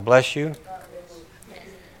Bless you.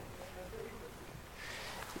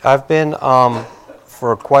 I've been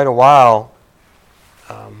for quite a while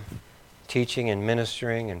teaching and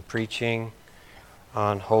ministering and preaching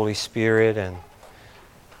on Holy Spirit, and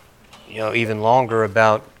even longer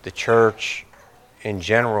about the church in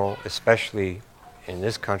general, especially in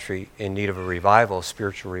this country, in need of a revival,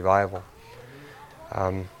 spiritual revival.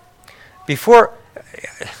 I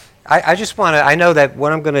know that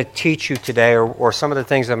what I'm going to teach you today, or some of the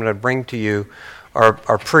things I'm going to bring to you,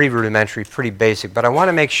 are pretty rudimentary, pretty basic, but I want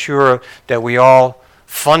to make sure that we all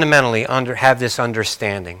fundamentally have this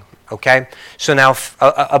understanding, okay? So now,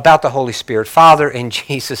 about the Holy Spirit. Father, in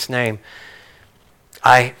Jesus' name,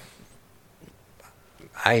 I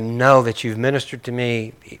know that you've ministered to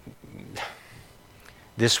me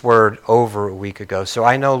this word over a week ago, so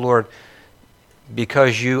I know, Lord,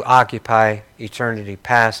 because you occupy eternity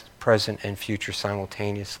past, present, and future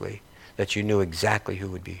simultaneously, that you knew exactly who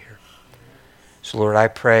would be here. So, Lord, I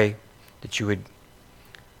pray that you would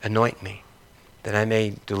anoint me, that I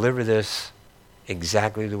may deliver this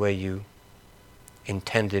exactly the way you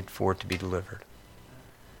intended for it to be delivered.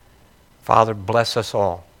 Father, bless us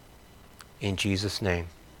all. In Jesus' name,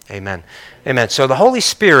 amen. Amen. So the Holy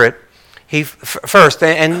Spirit, first,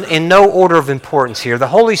 and in no order of importance here, the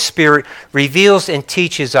Holy Spirit reveals and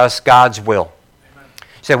teaches us God's will.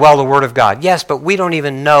 You say, well, the Word of God. Yes, but we don't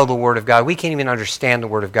even know the Word of God. We can't even understand the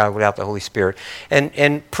Word of God without the Holy Spirit.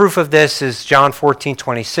 And proof of this is John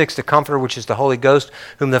 14:26, the Comforter, which is the Holy Ghost,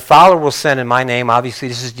 whom the Father will send in my name. Obviously,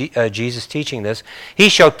 this is Jesus teaching this. He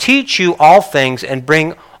shall teach you all things and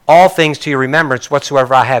bring all things to your remembrance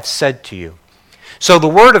whatsoever I have said to you. So the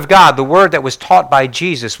Word of God, the Word that was taught by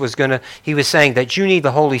Jesus, he was saying that you need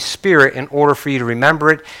the Holy Spirit in order for you to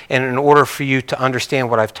remember it and in order for you to understand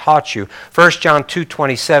what I've taught you. 1 John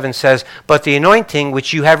 2:27 says, but the anointing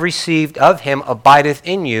which you have received of him abideth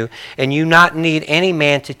in you, and you not need any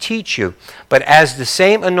man to teach you. But as the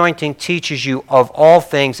same anointing teaches you of all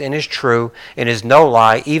things and is true and is no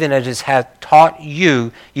lie, even as it hath taught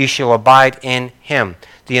you, ye shall abide in him.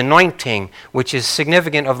 The anointing, which is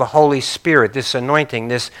significant of the Holy Spirit, this anointing,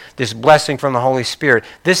 this blessing from the Holy Spirit,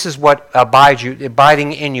 this is what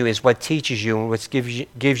abiding in you is what teaches you and what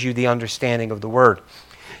gives you the understanding of the Word.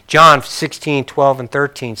 John 16:12 and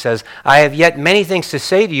 13 says, I have yet many things to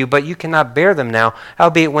say to you, but you cannot bear them now.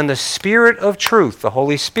 Howbeit, when the Spirit of truth, the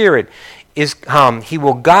Holy Spirit, is come, he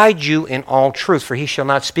will guide you in all truth. For he shall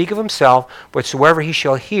not speak of himself, whatsoever he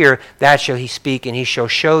shall hear, that shall he speak, and he shall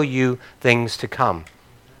show you things to come.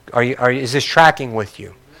 Is this tracking with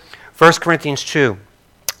you? 1 Corinthians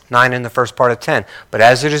 2:9 in the first part of 10. But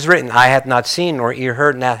as it is written, eye hath not seen, nor ear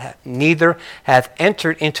heard, neither hath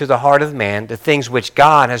entered into the heart of man the things which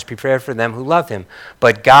God has prepared for them who love him.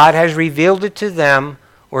 But God has revealed it to them,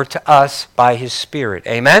 or to us, by his Spirit.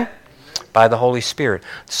 Amen? By the Holy Spirit.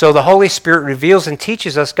 So the Holy Spirit reveals and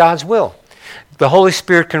teaches us God's will. The Holy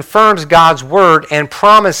Spirit confirms God's word and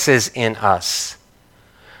promises in us.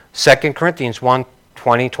 2 Corinthians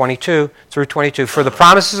 1:20-22 through 22. For the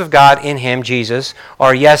promises of God in him, Jesus,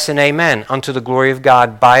 are yes and amen, unto the glory of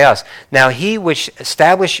God by us. Now he which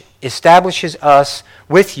establishes us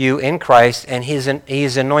with you in Christ, and he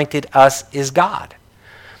has anointed us, is God,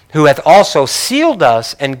 who hath also sealed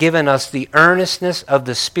us and given us the earnestness of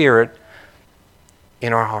the Spirit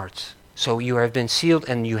in our hearts. So you have been sealed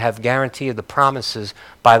and you have guarantee of the promises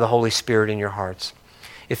by the Holy Spirit in your hearts.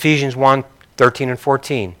 Ephesians 1:13 and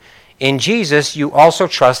 14. In Jesus you also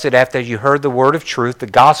trusted after you heard the word of truth, the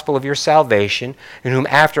gospel of your salvation, in whom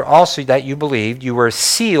after also that you believed, you were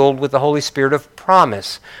sealed with the Holy Spirit of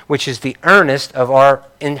promise, which is the earnest of our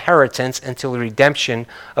inheritance until the redemption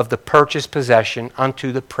of the purchased possession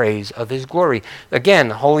unto the praise of his glory. Again,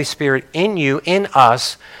 the Holy Spirit in you, in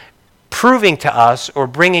us, proving to us or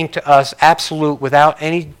bringing to us absolute without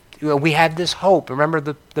any, we have this hope. Remember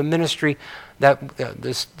the ministry that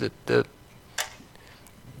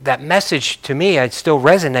message to me, it still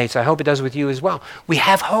resonates. I hope it does with you as well. We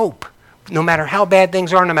have hope. No matter how bad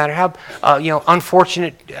things are, no matter how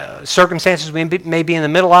unfortunate circumstances we may be in the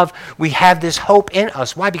middle of, we have this hope in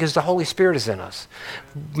us. Why? Because the Holy Spirit is in us,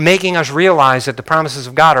 making us realize that the promises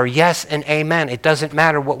of God are yes and amen. It doesn't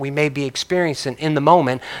matter what we may be experiencing in the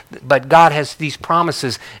moment, but God has these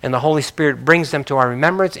promises, and the Holy Spirit brings them to our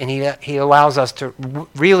remembrance, and He allows us to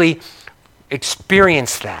really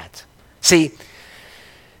experience that. See,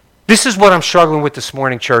 this is what I'm struggling with this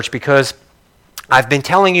morning, church, because I've been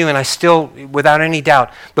telling you, and I still, without any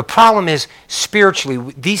doubt, the problem is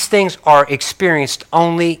spiritually. These things are experienced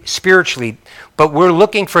only spiritually, but we're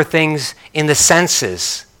looking for things in the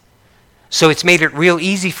senses. So it's made it real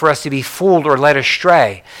easy for us to be fooled or led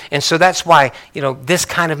astray. And so that's why, this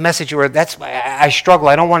kind of message, or that's why I struggle.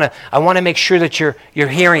 I want to make sure that you're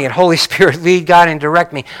hearing it. Holy Spirit, lead God and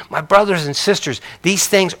direct me. My brothers and sisters, these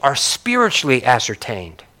things are spiritually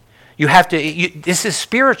ascertained. This is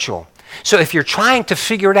spiritual. So if you're trying to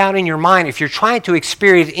figure it out in your mind, if you're trying to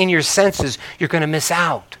experience it in your senses, you're going to miss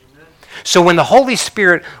out. So when the Holy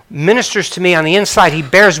Spirit ministers to me on the inside, he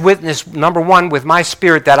bears witness, number one, with my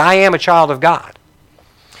spirit that I am a child of God.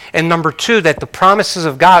 And number two, that the promises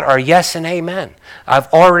of God are yes and amen.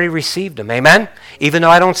 I've already received them, amen? Even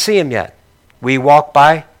though I don't see them yet. We walk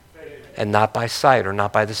by and not by sight or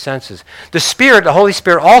not by the senses. The Spirit, the Holy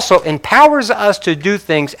Spirit, also empowers us to do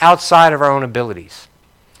things outside of our own abilities.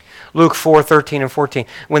 Luke 4:13 and 14.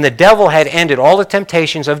 When the devil had ended all the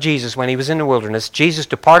temptations of Jesus when he was in the wilderness, Satan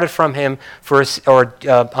departed from him for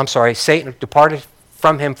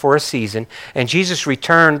a season, and Jesus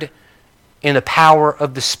returned in the power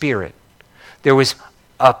of the Spirit. There was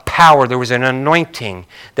a power, there was an anointing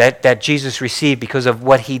that Jesus received because of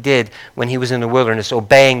what he did when he was in the wilderness,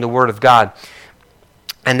 obeying the word of God.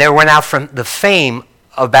 And there went out from the fame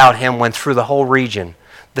about him went through the whole region.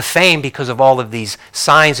 The fame because of all of these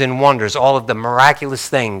signs and wonders, all of the miraculous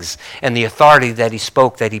things and the authority that he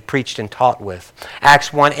spoke, that he preached and taught with.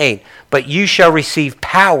 Acts 1:8, but you shall receive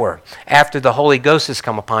power after the Holy Ghost has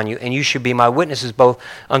come upon you, and you shall be my witnesses both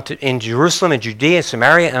in Jerusalem and Judea and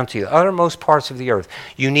Samaria and unto the uttermost parts of the earth.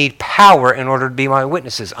 You need power in order to be my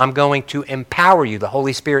witnesses. I'm going to empower you. The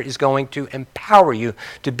Holy Spirit is going to empower you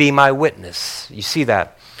to be my witness. You see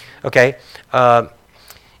that? Okay.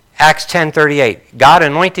 Acts 10:38, God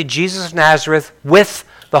anointed Jesus of Nazareth with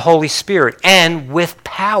the Holy Spirit and with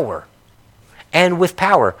power.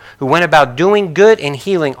 Who went about doing good and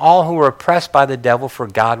healing all who were oppressed by the devil, for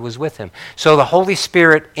God was with him. So the Holy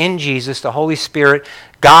Spirit in Jesus, the Holy Spirit,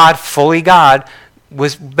 God, fully God,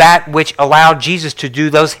 was that which allowed Jesus to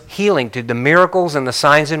do those healing. The miracles and the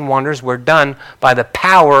signs and wonders were done by the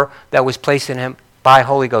power that was placed in him by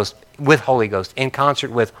Holy Ghost, with Holy Ghost, in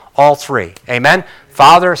concert with all three. Amen?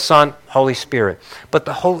 Father, Son, Holy Spirit.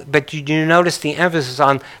 But you notice the emphasis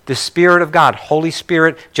on the Spirit of God. Holy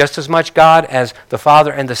Spirit, just as much God as the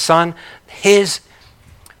Father and the Son. His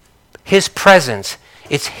presence,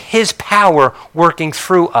 it's His power working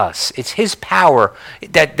through us. It's His power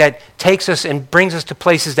that takes us and brings us to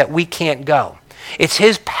places that we can't go. It's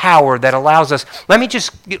His power that allows us. Let me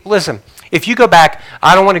just, listen, if you go back,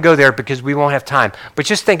 I don't want to go there because we won't have time, but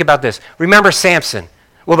just think about this. Remember Samson.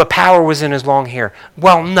 Well, the power was in his long hair.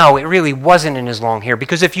 Well, no, it really wasn't in his long hair,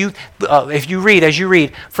 because as you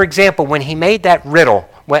read, for example, when he made that riddle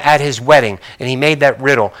at his wedding, and he made that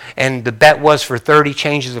riddle, and the bet was for 30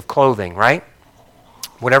 changes of clothing, right?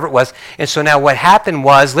 Whatever it was. And so now what happened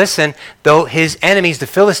was, listen, though his enemies, the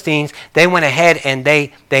Philistines, they went ahead and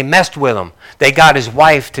they messed with him. They got his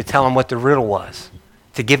wife to tell him what the riddle was,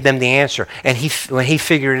 to give them the answer. And when he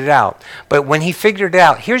figured it out. But when he figured it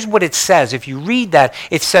out, here's what it says. If you read that,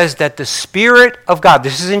 it says that the Spirit of God,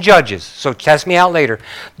 this is in Judges, so test me out later.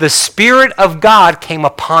 The Spirit of God came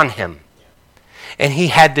upon him. And he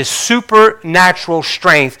had this supernatural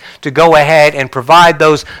strength to go ahead and provide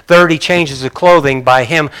those 30 changes of clothing by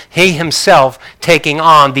he himself taking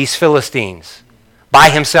on these Philistines by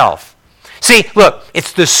himself. See, look,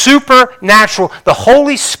 it's the supernatural. The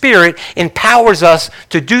Holy Spirit empowers us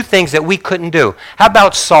to do things that we couldn't do. How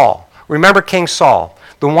about Saul? Remember King Saul,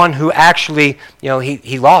 the one who actually,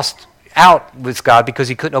 he lost out with God because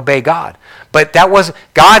he couldn't obey God. But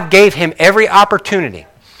God gave him every opportunity.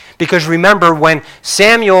 Because remember, when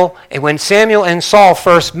Samuel and Saul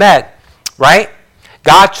first met, right?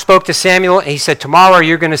 God spoke to Samuel and he said, tomorrow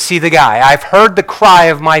you're going to see the guy. I've heard the cry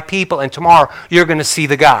of my people, and tomorrow you're going to see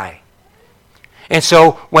the guy. And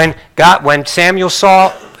so when Samuel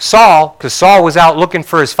saw Saul, because Saul was out looking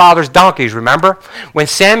for his father's donkeys, remember? When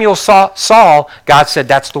Samuel saw Saul, God said,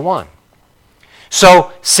 that's the one.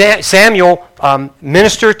 So Samuel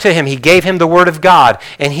ministered to him. He gave him the word of God.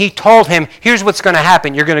 And he told him, here's what's going to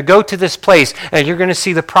happen. You're going to go to this place and you're going to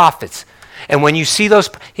see the prophets. And when you see those,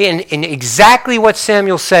 and exactly what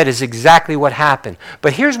Samuel said is exactly what happened.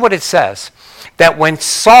 But here's what it says. That when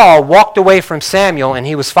Saul walked away from Samuel and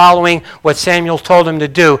he was following what Samuel told him to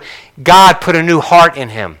do, God put a new heart in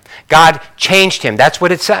him. God changed him. That's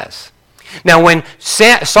what it says. Now, when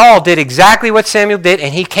Saul did exactly what Samuel did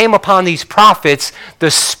and he came upon these prophets, the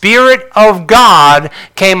Spirit of God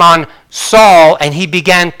came on Saul and he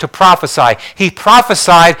began to prophesy. He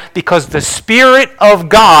prophesied because the Spirit of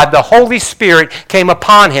God, the Holy Spirit, came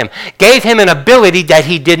upon him, gave him an ability that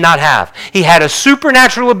he did not have. He had a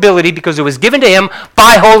supernatural ability because it was given to him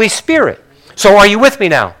by Holy Spirit. So are you with me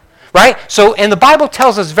now? Right? So, and the Bible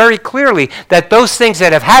tells us very clearly that those things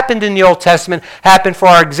that have happened in the Old Testament happen for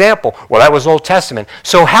our example. Well, that was Old Testament.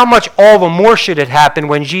 So how much all the more should it happen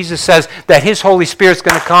when Jesus says that his Holy Spirit's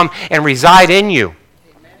going to come and reside in you?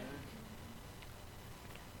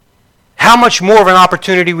 How much more of an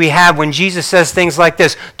opportunity we have when Jesus says things like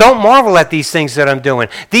this. Don't marvel at these things that I'm doing.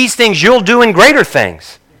 These things you'll do in greater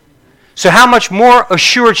things. So how much more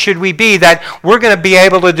assured should we be that we're going to be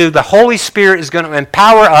able to do, the Holy Spirit is going to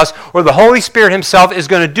empower us, or the Holy Spirit himself is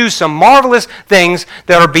going to do some marvelous things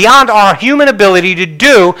that are beyond our human ability to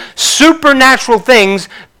do, supernatural things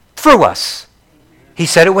through us. He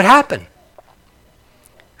said it would happen.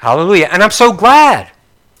 Hallelujah. And I'm so glad.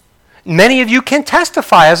 Many of you can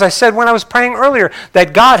testify, as I said when I was praying earlier,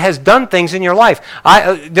 that God has done things in your life.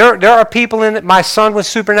 There are people in it. My son was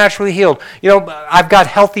supernaturally healed. You know, I've got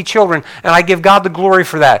healthy children, and I give God the glory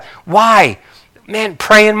for that. Why? Man,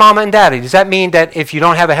 praying mama and daddy. Does that mean that if you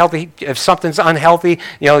don't have if something's unhealthy,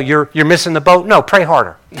 you know, you're missing the boat? No, pray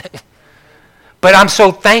harder. But I'm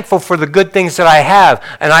so thankful for the good things that I have,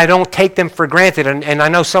 and I don't take them for granted, and I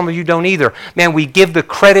know some of you don't either. Man, we give the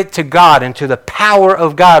credit to God and to the power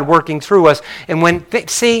of God working through us. And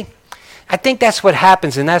I think that's what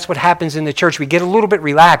happens, and that's what happens in the church. We get a little bit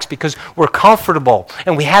relaxed because we're comfortable,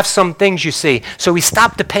 and we have some things, you see. So we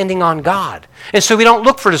stop depending on God. And so we don't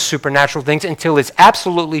look for the supernatural things until it's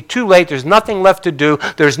absolutely too late. There's nothing left to do.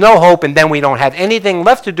 There's no hope, and then we don't have anything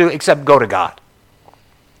left to do except go to God.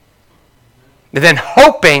 And then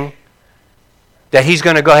hoping that he's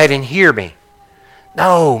going to go ahead and hear me.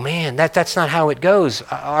 No, man, that's not how it goes.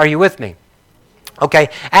 Are you with me? Okay,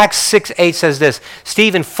 Acts 6:8 says this,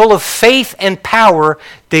 Stephen, full of faith and power,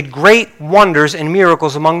 did great wonders and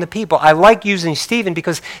miracles among the people. I like using Stephen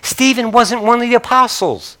because Stephen wasn't one of the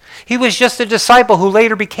apostles. He was just a disciple who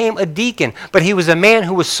later became a deacon, but he was a man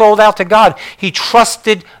who was sold out to God. He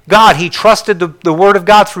trusted God. He trusted the Word of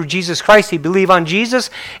God through Jesus Christ. He believed on Jesus,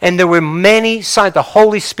 and there were many signs. The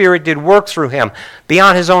Holy Spirit did work through him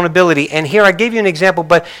beyond his own ability. And here I gave you an example,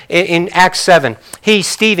 but in Acts 7, he,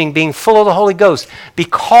 Stephen, being full of the Holy Ghost,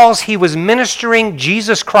 because he was ministering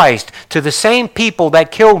Jesus Christ to the same people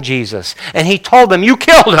that killed Jesus, and he told them, you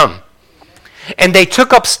killed him. And they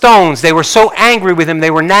took up stones. They were so angry with him,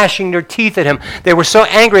 they were gnashing their teeth at him. They were so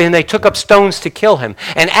angry, and they took up stones to kill him.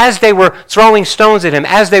 And as they were throwing stones at him,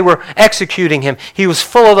 as they were executing him, he was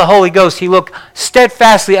full of the Holy Ghost. He looked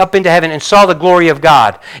steadfastly up into heaven and saw the glory of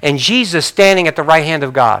God, and Jesus standing at the right hand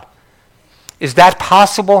of God. Is that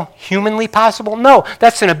possible, humanly possible? No,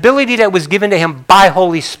 that's an ability that was given to him by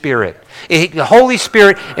Holy Spirit. The Holy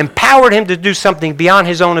Spirit empowered him to do something beyond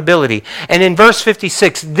his own ability. And in verse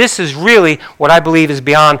 56, this is really what I believe is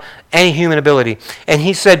beyond any human ability. And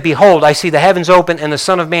he said, behold, I see the heavens open and the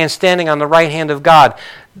Son of Man standing on the right hand of God.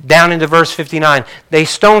 Down into verse 59, they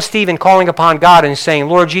stoned Stephen, calling upon God and saying,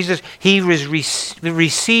 Lord Jesus, he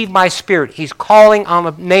received my spirit. He's calling on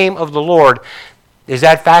the name of the Lord. Is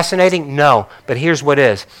that fascinating? No, but here's what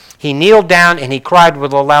is. He kneeled down and he cried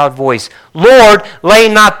with a loud voice, Lord, lay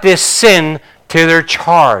not this sin to their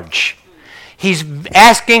charge. He's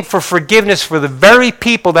asking for forgiveness for the very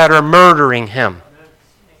people that are murdering him.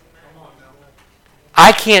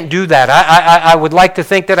 I can't do that. I would like to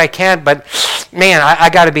think that I can, but man, I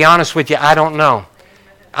got to be honest with you, I don't know.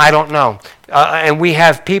 I don't know. And we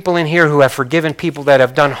have people in here who have forgiven people that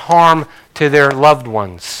have done harm to their loved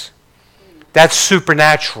ones. That's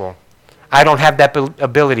supernatural. I don't have that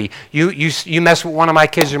ability. You mess with one of my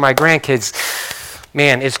kids or my grandkids,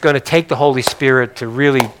 man, it's going to take the Holy Spirit to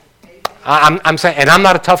really. I'm saying, and I'm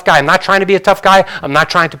not a tough guy. I'm not trying to be a tough guy. I'm not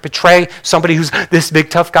trying to portray somebody who's this big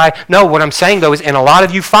tough guy. No, what I'm saying though is, and a lot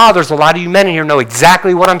of you fathers, a lot of you men in here know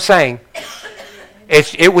exactly what I'm saying.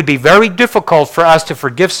 It would be very difficult for us to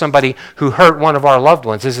forgive somebody who hurt one of our loved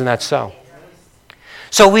ones. Isn't that so?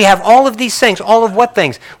 So we have all of these things. All of what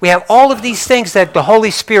things? We have all of these things that the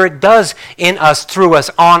Holy Spirit does in us, through us,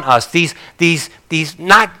 on us. These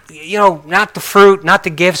not the fruit, not the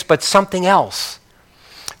gifts, but something else.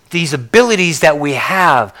 These abilities that we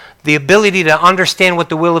have, the ability to understand what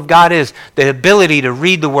the will of God is, the ability to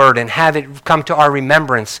read the Word and have it come to our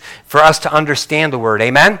remembrance for us to understand the Word.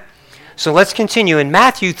 Amen? So let's continue. In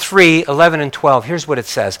Matthew 3:11 and 12, here's what it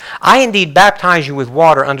says. I indeed baptize you with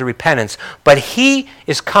water unto repentance, but he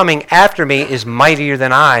is coming after me is mightier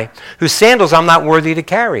than I, whose sandals I'm not worthy to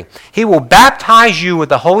carry. He will baptize you with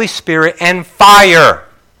the Holy Spirit and fire.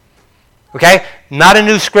 Okay? Not a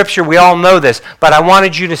new scripture. We all know this. But I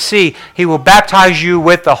wanted you to see, he will baptize you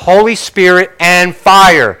with the Holy Spirit and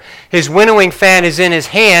fire. His winnowing fan is in his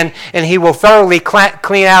hand, and he will thoroughly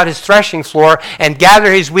clean out his threshing floor and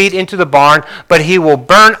gather his wheat into the barn, but he will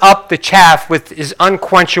burn up the chaff with his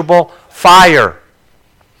unquenchable fire.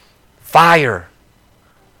 Fire.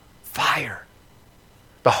 Fire.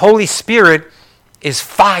 The Holy Spirit is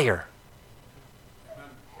fire.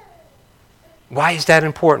 Why is that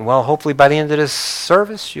important? Well, hopefully by the end of this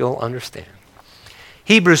service, you'll understand.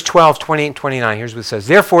 Hebrews 12, 28 and 29, here's what it says.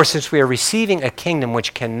 Therefore, since we are receiving a kingdom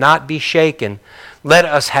which cannot be shaken, let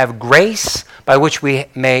us have grace by which we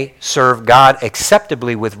may serve God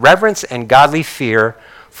acceptably with reverence and godly fear,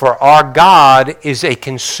 for our God is a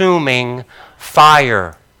consuming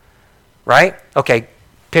fire. Right? Okay,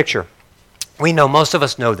 picture. We know, most of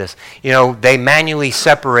us know this. You know, they manually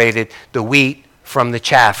separated the wheat from the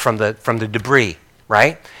chaff, from the debris,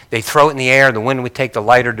 right? They throw it in the air, the wind would take the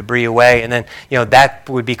lighter debris away, and then, you know, that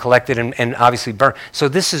would be collected and obviously burned. So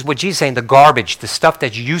this is what Jesus is saying, the garbage, the stuff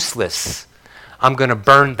that's useless, I'm going to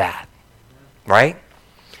burn that, right?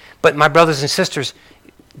 But my brothers and sisters,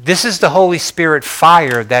 this is the Holy Spirit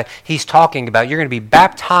fire that he's talking about. You're going to be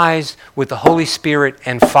baptized with the Holy Spirit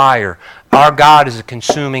and fire. Our God is a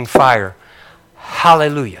consuming fire.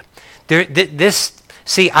 Hallelujah.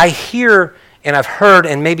 See, I hear and I've heard,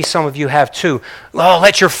 and maybe some of you have too, oh,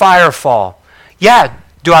 let your fire fall. Yeah,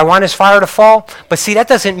 do I want his fire to fall? But see, that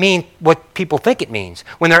doesn't mean what people think it means.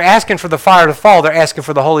 When they're asking for the fire to fall, they're asking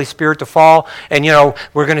for the Holy Spirit to fall, and, you know,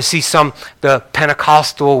 we're going to see the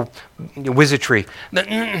Pentecostal wizardry.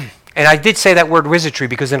 And I did say that word wizardry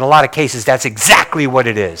because in a lot of cases, that's exactly what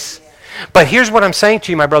it is. But here's what I'm saying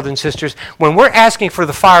to you, my brothers and sisters. When we're asking for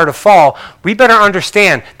the fire to fall, we better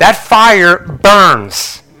understand that fire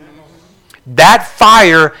burns. That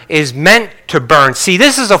fire is meant to burn. See,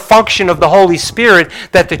 this is a function of the Holy Spirit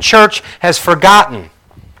that the church has forgotten.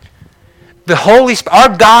 The Holy Spirit,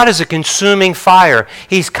 our God is a consuming fire.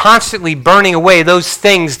 He's constantly burning away those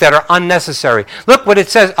things that are unnecessary. Look what it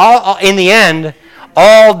says. In the end,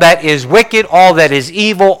 all that is wicked, all that is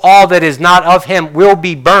evil, all that is not of him will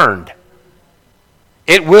be burned.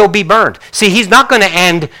 It will be burned. See, he's not going to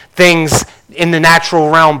end things in the natural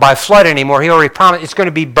realm by flood anymore. He already promised it's going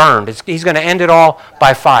to be burned. He's going to end it all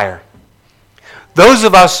by fire. Those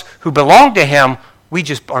of us who belong to him, we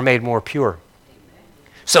just are made more pure.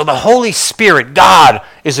 So the Holy Spirit, God,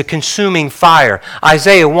 is a consuming fire.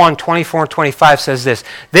 Isaiah 1, 24 and 25 says this,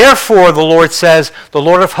 Therefore the Lord says, the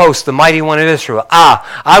Lord of hosts, the mighty one of Israel,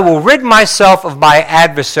 I will rid myself of my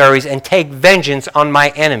adversaries and take vengeance on my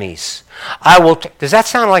enemies. Does that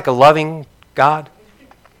sound like a loving God?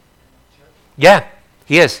 Yeah,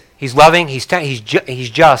 he is. He's loving. He's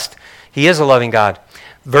just. He is a loving God.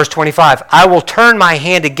 Verse 25, I will turn my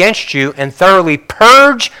hand against you and thoroughly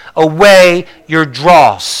purge away your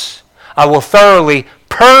dross. I will thoroughly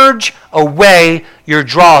purge away your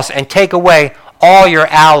dross and take away all your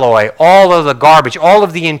alloy, all of the garbage, all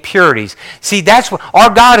of the impurities. See, that's what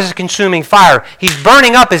our God is a consuming fire. He's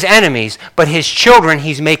burning up his enemies, but his children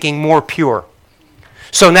he's making more pure.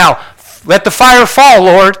 So now, let the fire fall,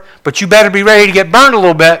 Lord, but you better be ready to get burned a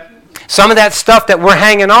little bit. Some of that stuff that we're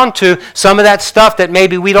hanging on to, some of that stuff that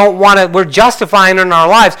maybe we don't want to, we're justifying in our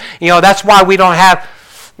lives, you know, that's why we don't have,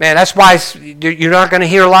 that's why you're not going to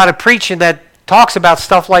hear a lot of preaching that talks about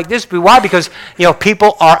stuff like this. Why? Because, you know,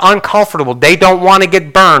 people are uncomfortable. They don't want to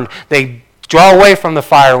get burned. They draw away from the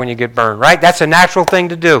fire when you get burned, right? That's a natural thing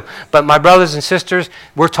to do. But my brothers and sisters,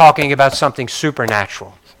 we're talking about something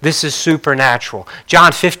supernatural. This is supernatural.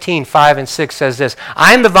 John 15, 5 and 6 says this,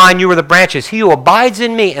 I am the vine, you are the branches. He who abides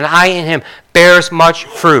in me and I in him bears much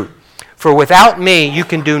fruit. For without me you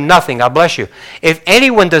can do nothing. God bless you. If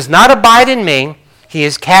anyone does not abide in me, he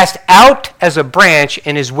is cast out as a branch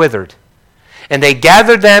and is withered. And they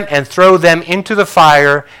gather them and throw them into the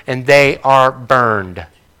fire, and they are burned.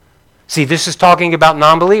 See, this is talking about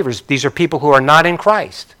non-believers. These are people who are not in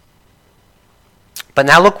Christ. But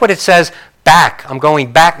now look what it says back. I'm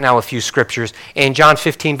going back now a few scriptures in John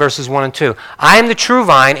 15, verses 1 and 2. I am the true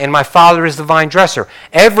vine, and my Father is the vine dresser.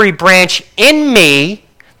 Every branch in me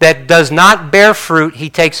that does not bear fruit, he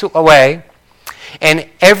takes away. And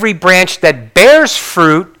every branch that bears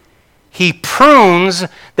fruit, he prunes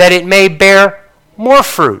that it may bear more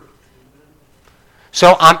fruit.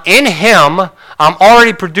 So I'm in him. I'm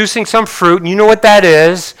already producing some fruit, and you know what that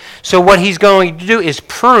is. So what he's going to do is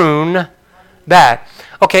prune that.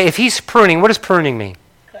 Okay, if he's pruning, what does pruning mean?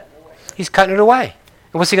 He's cutting it away.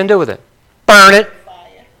 And what's he going to do with it? Burn it.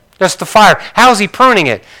 That's the fire. How is he pruning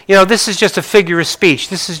it? You know, this is just a figure of speech.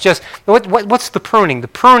 This is just, what's the pruning? The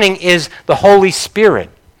pruning is the Holy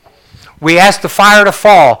Spirit. We ask the fire to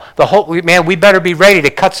fall. We better be ready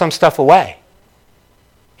to cut some stuff away.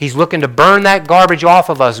 He's looking to burn that garbage off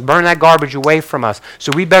of us, burn that garbage away from us.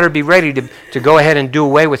 So we better be ready to go ahead and do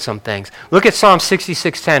away with some things. Look at Psalm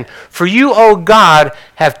 66:10. For you, O God,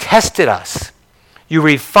 have tested us. You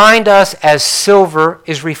refined us as silver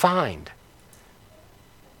is refined.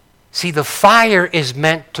 See, the fire is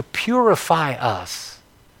meant to purify us.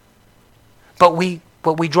 But we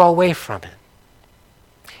draw away from it.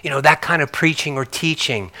 That kind of preaching or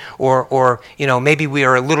teaching, or maybe we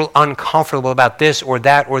are a little uncomfortable about this or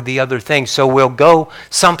that or the other thing, so we'll go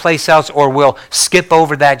someplace else, or we'll skip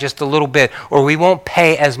over that just a little bit, or we won't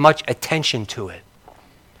pay as much attention to it.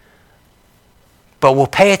 But we'll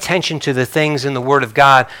pay attention to the things in the Word of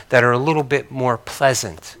God that are a little bit more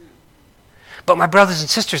pleasant. But my brothers and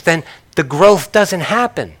sisters, then the growth doesn't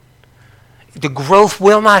happen. The growth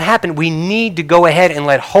will not happen. We need to go ahead and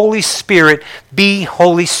let Holy Spirit be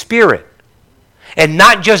Holy Spirit. And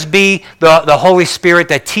not just be the Holy Spirit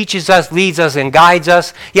that teaches us, leads us, and guides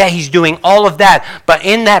us. Yeah, He's doing all of that. But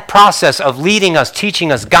in that process of leading us,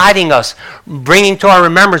 teaching us, guiding us, bringing to our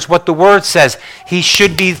remembrance what the Word says, He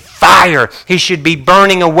should be fire. He should be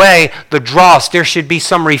burning away the dross. There should be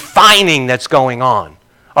some refining that's going on.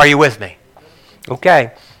 Are you with me?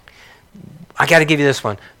 Okay. I got to give you this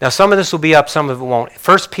one. Now, some of this will be up, some of it won't.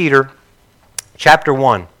 1 Peter chapter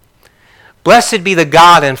 1. Blessed be the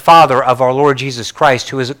God and Father of our Lord Jesus Christ,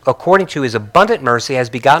 who is, according to His abundant mercy,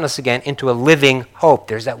 has begotten us again into a living hope.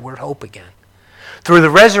 There's that word hope again. Through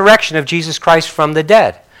the resurrection of Jesus Christ from the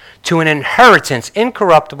dead, to an inheritance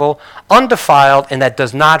incorruptible, undefiled, and that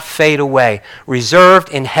does not fade away, reserved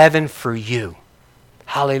in heaven for you.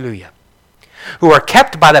 Hallelujah. Who are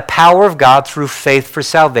kept by the power of God through faith for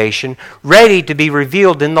salvation, ready to be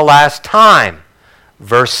revealed in the last time.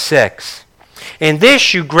 Verse 6. In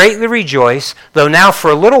this you greatly rejoice, though now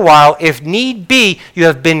for a little while, if need be, you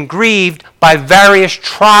have been grieved by various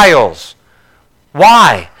trials.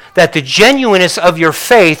 Why? That the genuineness of your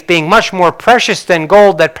faith, being much more precious than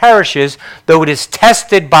gold that perishes, though it is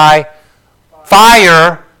tested by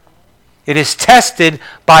fire,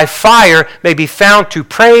 may be found to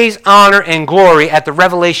praise, honor, and glory at the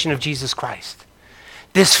revelation of Jesus Christ.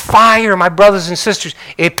 This fire, my brothers and sisters,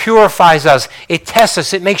 it purifies us. It tests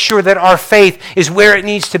us. It makes sure that our faith is where it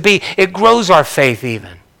needs to be. It grows our faith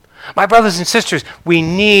even. My brothers and sisters, we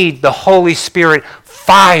need the Holy Spirit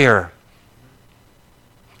fire.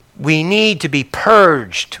 We need to be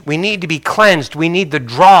purged. We need to be cleansed. We need the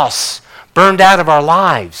dross burned out of our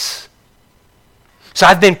lives. So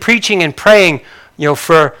I've been preaching and praying,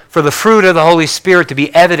 for the fruit of the Holy Spirit to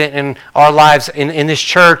be evident in our lives, in this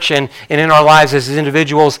church and in our lives as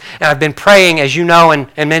individuals. And I've been praying, as you know,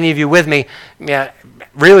 and many of you with me,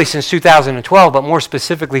 really since 2012, but more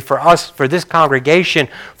specifically for us, for this congregation,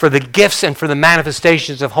 for the gifts and for the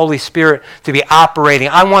manifestations of Holy Spirit to be operating.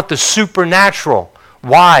 I want the supernatural.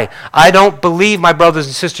 Why? I don't believe, my brothers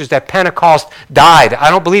and sisters, that Pentecost died. I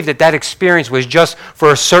don't believe that experience was just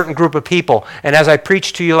for a certain group of people. And as I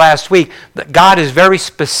preached to you last week, God is very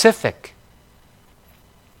specific.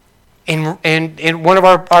 In one of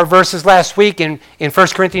our verses last week, in 1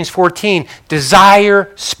 Corinthians 14,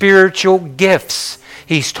 desire spiritual gifts.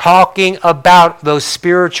 He's talking about those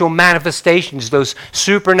spiritual manifestations, those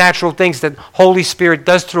supernatural things that Holy Spirit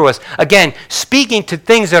does through us. Again, speaking to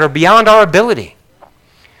things that are beyond our ability.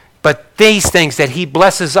 But these things that He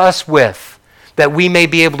blesses us with, that we may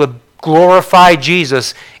be able to glorify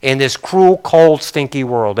Jesus in this cruel, cold, stinky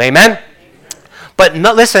world. Amen? But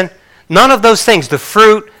listen, none of those things, the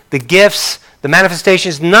fruit, the gifts, the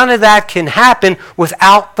manifestations, none of that can happen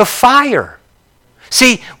without the fire.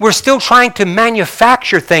 See, we're still trying to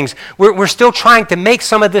manufacture things. We're still trying to make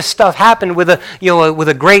some of this stuff happen with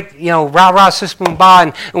a great, rah-rah,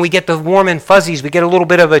 sis-boom-bah, and we get the warm and fuzzies. We get a little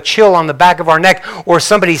bit of a chill on the back of our neck, or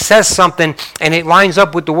somebody says something, and it lines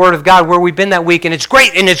up with the Word of God where we've been that week, and it's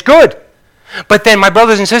great, and it's good. But then, my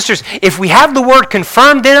brothers and sisters, if we have the Word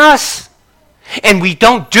confirmed in us, and we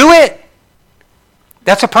don't do it,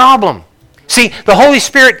 that's a problem. See, the Holy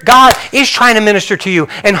Spirit, God is trying to minister to you,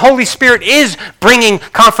 and Holy Spirit is bringing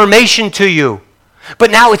confirmation to you.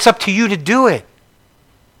 But now it's up to you to do it.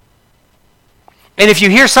 And if you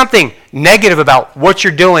hear something negative about what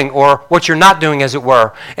you're doing or what you're not doing, as it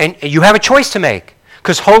were, and you have a choice to make,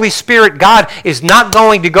 because Holy Spirit, God, is not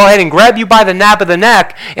going to go ahead and grab you by the nape of the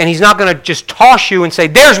neck, and He's not going to just toss you and say,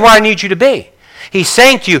 there's where I need you to be. He's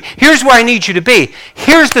saying to you, here's where I need you to be.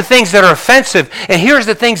 Here's the things that are offensive, and here's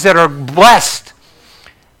the things that are blessed.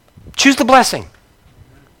 Choose the blessing.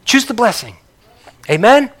 Choose the blessing.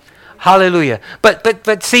 Amen? Hallelujah.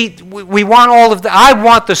 But see, we want all of the, I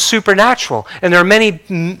want the supernatural. And there are many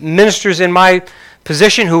ministers in my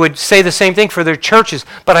position who would say the same thing for their churches,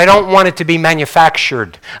 but I don't want it to be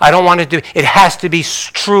manufactured. I don't want it to, it has to be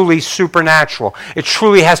truly supernatural. It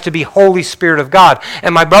truly has to be Holy Spirit of God.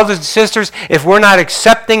 And my brothers and sisters, if we're not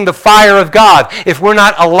accepting the fire of God, if we're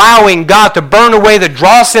not allowing God to burn away the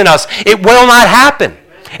dross in us, it will not happen.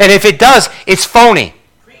 And if it does, it's phony.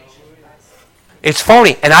 It's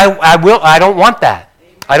phony. And I don't want that.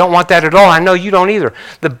 I don't want that at all. I know you don't either.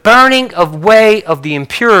 The burning away of the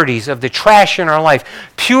impurities, of the trash in our life,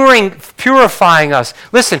 purifying us,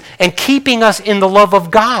 listen, and keeping us in the love of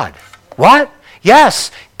God. What?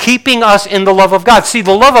 Yes, keeping us in the love of God. See,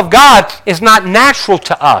 the love of God is not natural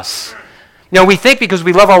to us. You know, we think because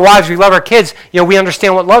we love our wives, we love our kids, you know, we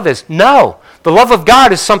understand what love is. No, the love of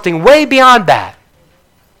God is something way beyond that.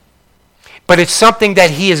 But it's something that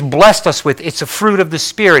He has blessed us with. It's a fruit of the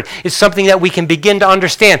Spirit. It's something that we can begin to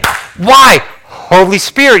understand. Why? Holy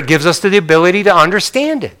Spirit gives us the ability to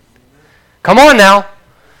understand it. Come on now.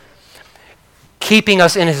 Keeping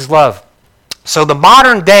us in His love. So the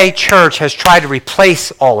modern day church has tried to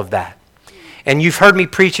replace all of that. And you've heard me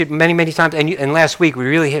preach it many, many times. And last week we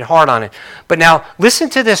really hit hard on it. But now listen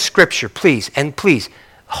to this scripture, please. And please,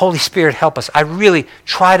 Holy Spirit, help us. I really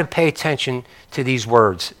try to pay attention to these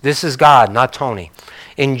words. This is God, not Tony.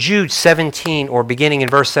 In Jude 17, or beginning in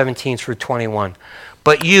verse 17 through 21.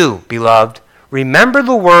 But you, beloved, remember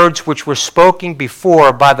the words which were spoken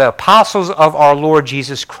before by the apostles of our Lord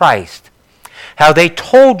Jesus Christ, how they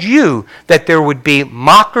told you that there would be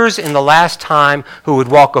mockers in the last time who would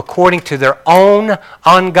walk according to their own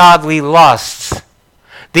ungodly lusts.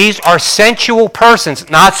 These are sensual persons,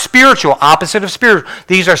 not spiritual, opposite of spiritual.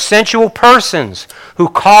 These are sensual persons who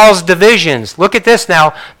cause divisions. Look at this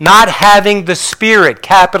now. Not having the Spirit,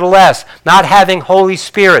 capital S, not having Holy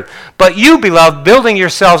Spirit. But you, beloved, building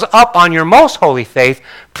yourselves up on your most holy faith,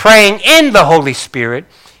 praying in the Holy Spirit,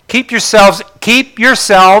 keep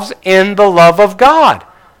yourselves in the love of God,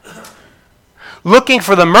 looking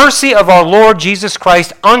for the mercy of our Lord Jesus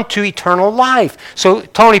Christ unto eternal life. So,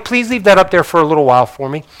 Tony, please leave that up there for a little while for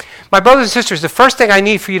me. My brothers and sisters, the first thing I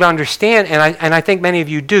need for you to understand, and I think many of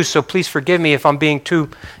you do, so please forgive me if I'm being too,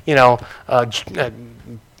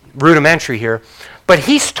 rudimentary here, but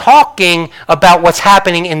he's talking about what's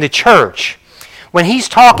happening in the church. When he's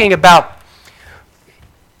talking about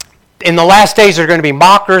in the last days there are going to be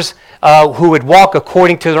mockers who would walk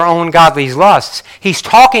according to their own godly lusts. He's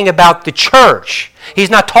talking about the church.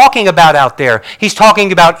 He's not talking about out there. He's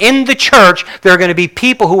talking about in the church there are going to be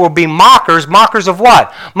people who will be mockers. Mockers of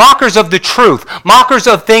what? Mockers of the truth. Mockers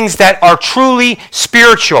of things that are truly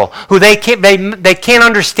spiritual, who they can't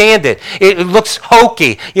understand it. It looks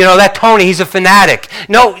hokey. You know, that Tony, he's a fanatic.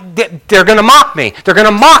 No, they're going to mock me. They're going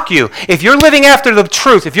to mock you. If you're living after the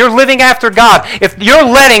truth, if you're living after God, if you're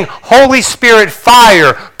letting Holy Spirit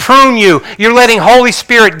fire prune you, you're letting Holy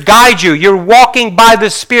Spirit guide you, you're walking by the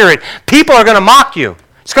Spirit, people are going to mock you.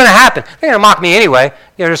 It's going to happen. They're going to mock me anyway.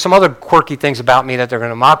 You know, there's some other quirky things about me that they're going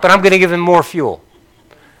to mock, but I'm going to give them more fuel.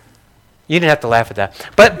 You didn't have to laugh at that.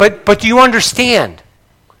 But do you understand?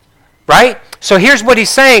 Right? So here's what he's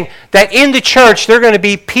saying, that in the church there are going to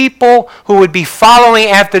be people who would be following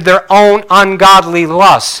after their own ungodly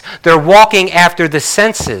lusts. They're walking after the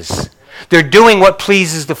senses. They're doing what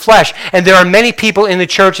pleases the flesh. And there are many people in the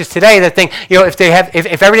churches today that think, you know,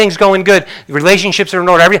 if everything's going good, relationships are in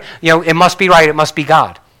order, it must be right, it must be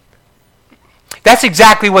God. That's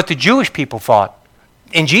exactly what the Jewish people thought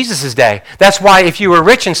in Jesus' day. That's why if you were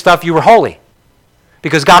rich and stuff, you were holy,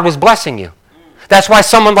 because God was blessing you. That's why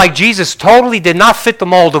someone like Jesus totally did not fit the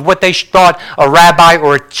mold of what they thought a rabbi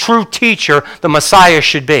or a true teacher, the Messiah,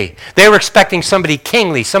 should be. They were expecting somebody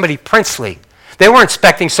kingly, somebody princely. They weren't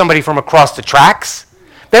expecting somebody from across the tracks.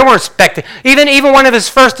 They weren't expecting. Even one of his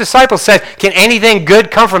first disciples said, "Can anything good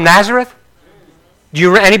come from Nazareth?"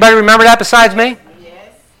 Anybody remember that besides me? Yes.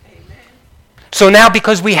 Amen. So now,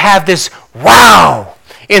 because we have this wow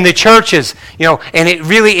in the churches, and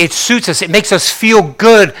it suits us. It makes us feel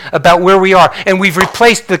good about where we are, and we've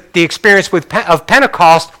replaced the experience of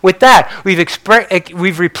Pentecost with that. We've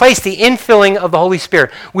replaced the infilling of the Holy Spirit.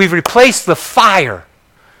 We've replaced the fire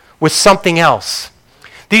with something else.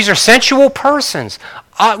 These are sensual persons.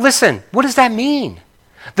 Listen, what does that mean?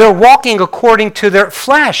 They're walking according to their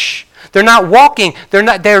flesh. They're not walking.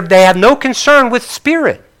 They have no concern with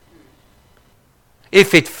spirit.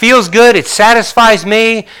 If it feels good, it satisfies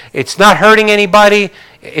me, it's not hurting anybody,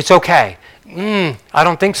 it's okay. I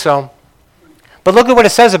don't think so. But look at what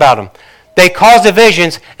it says about them. They cause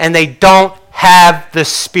divisions and they don't have the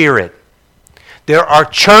Spirit. There are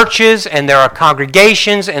churches and there are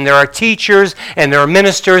congregations and there are teachers and there are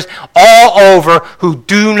ministers all over who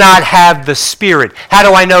do not have the Spirit. How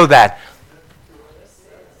do I know that?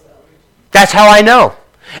 That's how I know.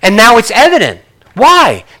 And now it's evident.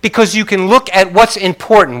 Why? Because you can look at what's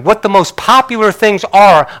important, what the most popular things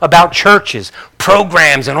are about churches,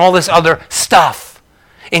 programs, and all this other stuff.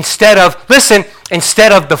 Instead of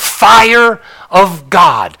the fire of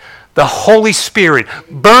God, the Holy Spirit,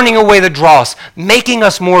 burning away the dross, making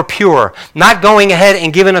us more pure, not going ahead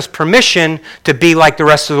and giving us permission to be like the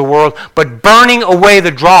rest of the world, but burning away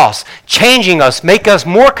the dross, changing us, make us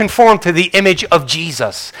more conformed to the image of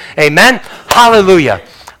Jesus. Amen? Hallelujah.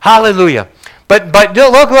 Hallelujah. But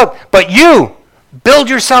look, but you build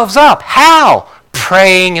yourselves up. How?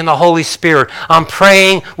 Praying in the Holy Spirit. I'm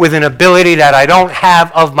praying with an ability that I don't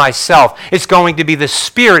have of myself. It's going to be the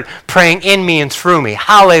Spirit praying in me and through me.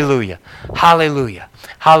 Hallelujah. Hallelujah.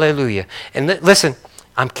 Hallelujah. And listen,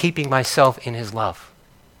 I'm keeping myself in His love.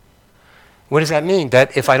 What does that mean?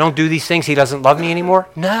 That if I don't do these things, He doesn't love me anymore?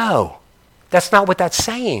 No. That's not what that's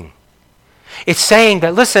saying. It's saying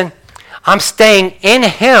that, listen, I'm staying in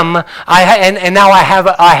Him, and now I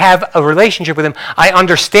have a relationship with Him. I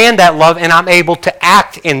understand that love, and I'm able to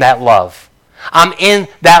act in that love. I'm in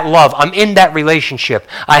that love. I'm in that relationship.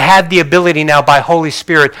 I have the ability now by Holy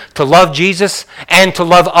Spirit to love Jesus and to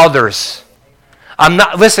love others.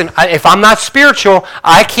 If I'm not spiritual,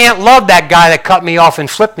 I can't love that guy that cut me off and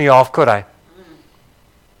flipped me off, could I?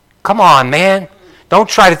 Come on, man. Don't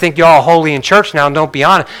try to think you're all holy in church now and don't be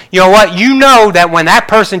honest. You know what? You know that when that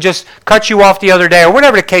person just cut you off the other day or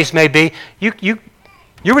whatever the case may be, you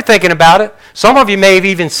were thinking about it. Some of you may have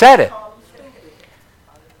even said it.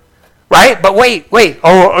 Right? But wait.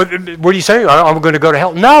 Oh, what do you say? I'm going to go to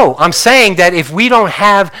hell. No, I'm saying that if we don't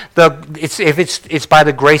have it's by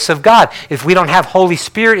the grace of God. If we don't have Holy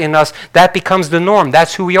Spirit in us, that becomes the norm.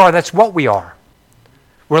 That's who we are. That's what we are.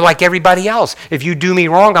 We're like everybody else. If you do me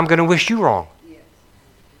wrong, I'm going to wish you wrong.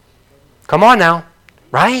 Come on now,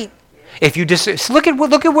 right? If you look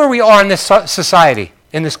at where we are in this society,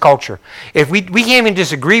 in this culture. If we can't even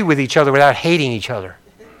disagree with each other without hating each other.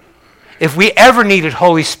 If we ever needed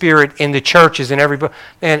Holy Spirit in the churches and everybody,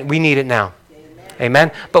 man, we need it now.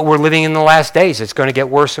 Amen. But we're living in the last days. It's going to get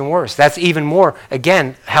worse and worse. That's even more,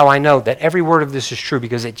 again, how I know that every word of this is true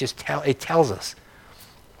because it tells us.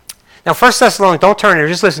 Now, 1 Thessalonians, don't turn here,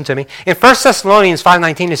 just listen to me. In 1 Thessalonians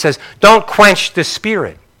 5:19, it says, don't quench the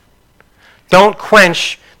Spirit. Don't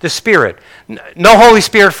quench the Spirit. No Holy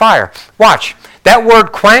Spirit fire. Watch. That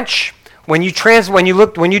word quench, when you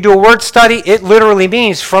do a word study, it literally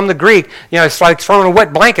means from the Greek, it's like throwing a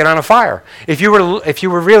wet blanket on a fire. If you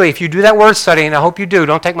do that word study, and I hope you do,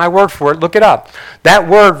 don't take my word for it, look it up. That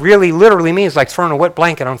word really literally means like throwing a wet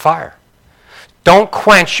blanket on fire. Don't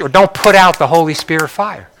quench or don't put out the Holy Spirit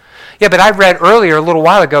fire. Yeah, but I read earlier, a little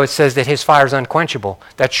while ago, it says that His fire is unquenchable.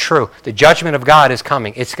 That's true. The judgment of God is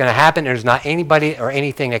coming. It's going to happen. There's not anybody or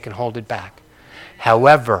anything that can hold it back.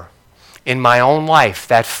 However, in my own life,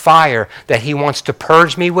 that fire that He wants to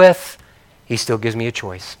purge me with, He still gives me a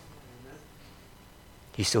choice.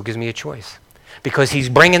 He still gives me a choice. Because He's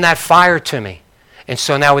bringing that fire to me. And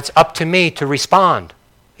so now it's up to me to respond.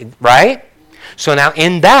 Right? So now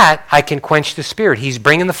in that, I can quench the Spirit. He's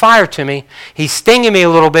bringing the fire to me. He's stinging me a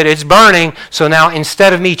little bit. It's burning. So now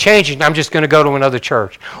instead of me changing, I'm just going to go to another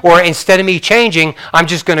church. Or instead of me changing, I'm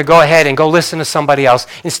just going to go ahead and go listen to somebody else.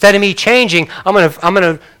 Instead of me changing, I'm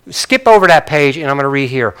going to skip over that page and I'm going to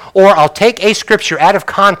read here. Or I'll take a scripture out of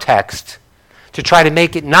context to try to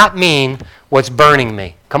make it not mean what's burning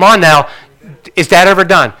me. Come on now. Is that ever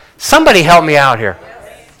done? Somebody help me out here.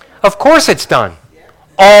 Of course it's done.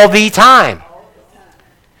 All the time.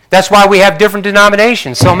 That's why we have different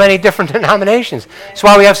denominations, so many different denominations. That's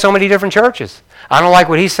why we have so many different churches. I don't like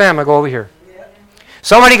what he's saying, I'm going to go over here.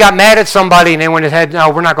 Somebody got mad at somebody and they went ahead,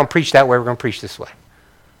 no, we're not going to preach that way, we're going to preach this way.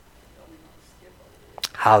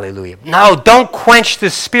 Hallelujah. No, don't quench the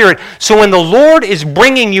Spirit. So when the Lord is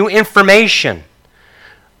bringing you information,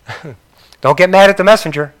 don't get mad at the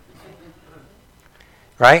messenger.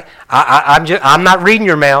 Right? I'm not reading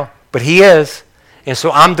your mail, but He is. And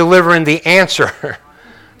so I'm delivering the answer.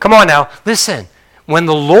 Come on now, listen. When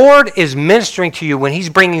the Lord is ministering to you, when He's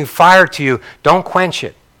bringing fire to you, don't quench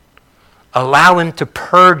it. Allow Him to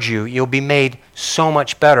purge you. You'll be made so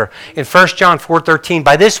much better. In 1 John 4:13,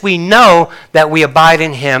 by this we know that we abide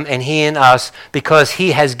in Him and He in us because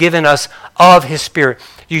He has given us of His Spirit.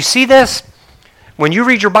 You see this? When you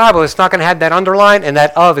read your Bible, it's not going to have that underline and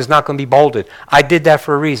that of is not going to be bolded. I did that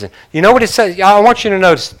for a reason. You know what it says? I want you to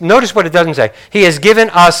notice. Notice what it doesn't say. He has given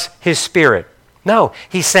us His Spirit. No,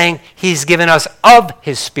 He's saying He's given us of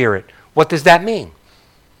His Spirit. What does that mean?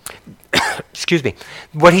 Excuse me.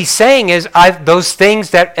 What He's saying is those things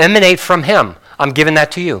that emanate from Him. I'm giving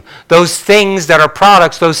that to you. Those things that are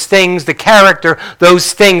products, those things, the character,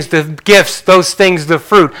 those things, the gifts, those things, the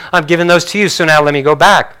fruit, I'm giving those to you. So now let me go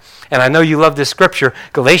back. And I know you love this scripture,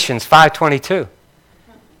 Galatians 5:22.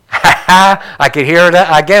 I can hear it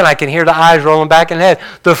again. I can hear the eyes rolling back in the head.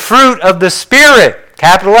 The fruit of the Spirit,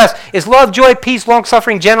 capital S, is love, joy, peace,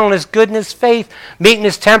 long-suffering, gentleness, goodness, faith,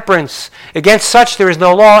 meekness, temperance. Against such there is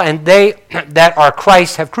no law, and they that are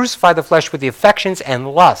Christ have crucified the flesh with the affections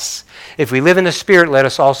and lusts. If we live in the Spirit, let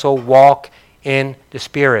us also walk in the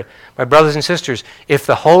Spirit. My brothers and sisters, if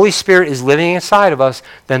the Holy Spirit is living inside of us,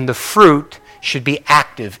 then the fruit should be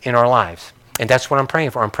active in our lives. And that's what I'm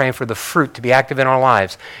praying for. I'm praying for the fruit to be active in our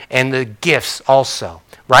lives and the gifts also.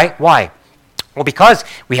 Right? Why? Well, because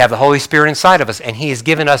we have the Holy Spirit inside of us, and He has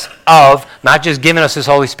given us not just given us His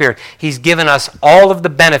Holy Spirit, He's given us all of the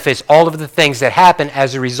benefits, all of the things that happen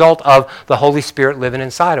as a result of the Holy Spirit living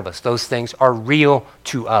inside of us. Those things are real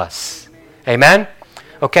to us. Amen?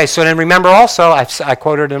 Okay, so then remember also, I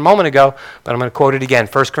quoted it a moment ago, but I'm going to quote it again.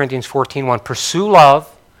 1 Corinthians 14:1. Pursue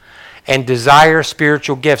love and desire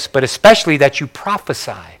spiritual gifts, but especially that you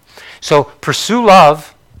prophesy. So pursue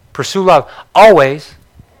love always.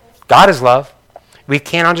 God is love. We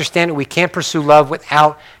can't understand it. We can't pursue love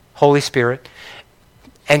without Holy Spirit.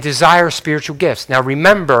 And desire spiritual gifts. Now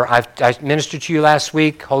remember, I ministered to you last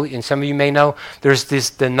week, and some of you may know, there's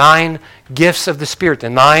the 9 gifts of the Spirit, the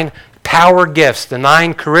 9 power gifts, the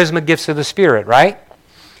 9 charisma gifts of the Spirit, right?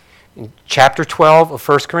 In chapter 12 of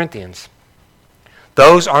 1 Corinthians.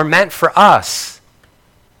 Those are meant for us.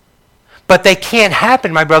 But they can't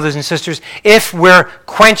happen, my brothers and sisters, if we're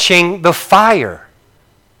quenching the fire.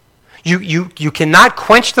 You cannot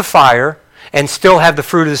quench the fire and still have the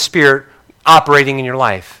fruit of the Spirit operating in your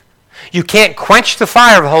life. You can't quench the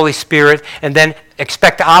fire of the Holy Spirit and then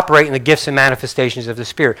expect to operate in the gifts and manifestations of the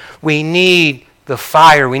Spirit. We need the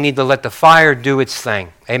fire. We need to let the fire do its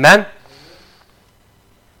thing. Amen?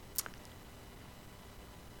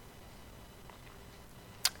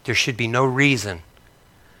 There should be no reason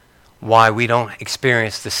why we don't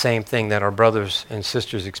experience the same thing that our brothers and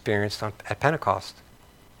sisters experienced at Pentecost.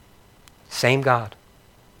 Same God.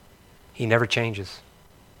 He never changes.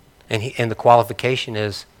 And the qualification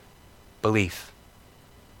is belief.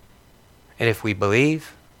 And if we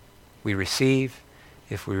believe, we receive.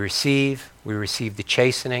 If we receive the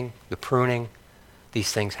chastening, the pruning.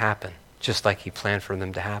 These things happen, just like He planned for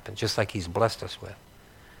them to happen, just like He's blessed us with.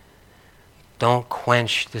 Don't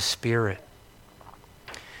quench the Spirit.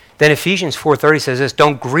 Then Ephesians 4:30 says this,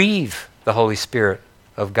 don't grieve the Holy Spirit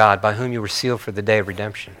of God, by whom you were sealed for the day of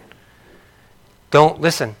redemption.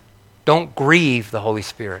 Don't grieve the Holy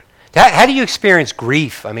Spirit. How do you experience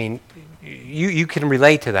grief? I mean, you can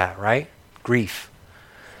relate to that, right? Grief.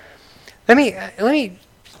 Let me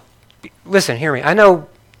listen, hear me. I know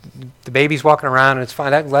the baby's walking around and it's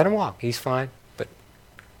fine. Let him walk. He's fine. But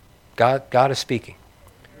God is speaking.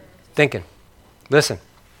 Thinking. Listen.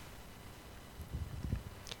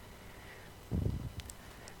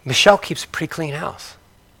 Michelle keeps a pretty clean house.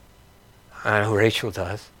 I know Rachel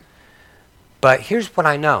does. But here's what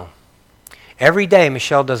I know. Every day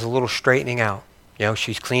Michelle does a little straightening out. You know,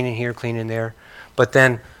 she's cleaning here, cleaning there. But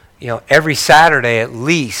then, every Saturday at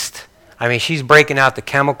least, she's breaking out the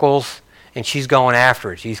chemicals and she's going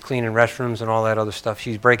after it. She's cleaning restrooms and all that other stuff.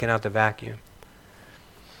 She's breaking out the vacuum.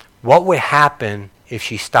 What would happen if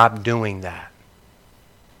she stopped doing that?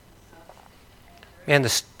 Man,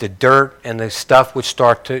 the dirt and the stuff would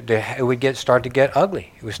start to get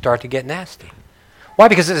ugly. It would start to get nasty. Why?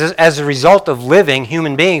 Because as a result of living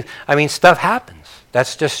human beings, stuff happens.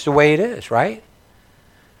 That's just the way it is, right?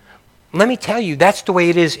 Let me tell you, that's the way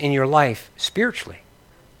it is in your life spiritually.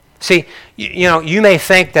 See, you may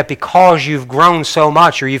think that because you've grown so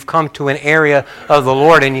much or you've come to an area of the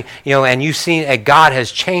Lord and you've seen that God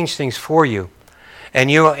has changed things for you, and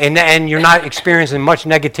you're not experiencing much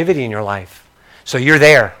negativity in your life. So you're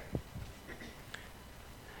there.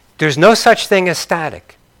 There's no such thing as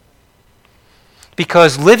static.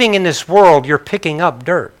 Because living in this world, you're picking up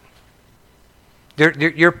dirt.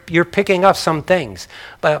 You're picking up some things.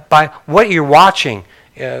 But by what you're watching,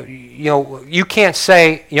 you can't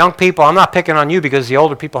say, young people, I'm not picking on you because the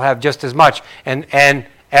older people have just as much. And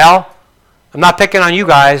Al, I'm not picking on you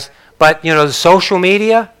guys, but the social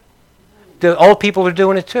media, the old people are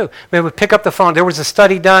doing it too. We pick up the phone. There was a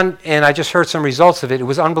study done, and I just heard some results of it. It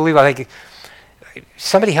was unbelievable.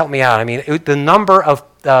 Somebody help me out. The number of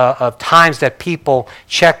times that people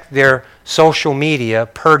check their social media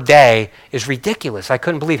per day is ridiculous. I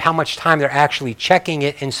couldn't believe how much time they're actually checking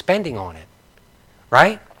it and spending on it.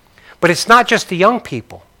 Right? But it's not just the young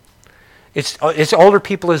people. It's older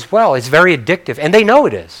people as well. It's very addictive, and they know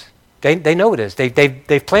it is. They know it is.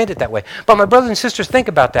 They've planned it that way. But my brothers and sisters, think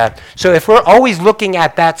about that. So if we're always looking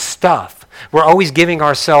at that stuff, we're always giving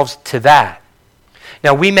ourselves to that.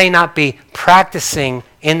 Now, we may not be practicing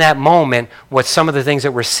in that moment what some of the things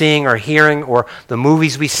that we're seeing or hearing, or the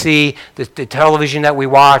movies we see, the television that we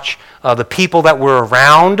watch, the people that we're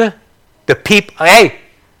around, the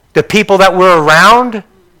people that we're around.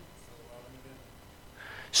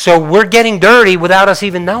 So we're getting dirty without us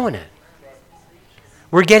even knowing it.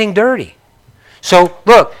 We're getting dirty. So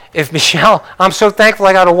look, if Michelle, I'm so thankful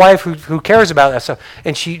I got a wife who cares about that stuff,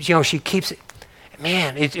 and she keeps it.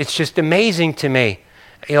 Man, it's just amazing to me,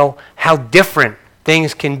 how different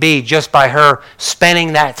things can be just by her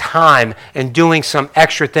spending that time and doing some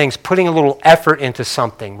extra things, putting a little effort into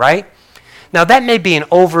something, right? Now that may be an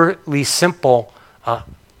overly simple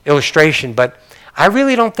illustration, but I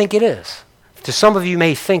really don't think it is. To some of you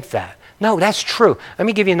may think that. No, that's true. Let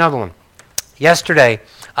me give you another one. Yesterday,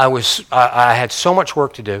 I had so much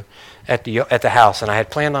work to do at the house, and I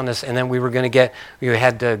had planned on this, and then we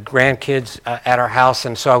had the grandkids at our house,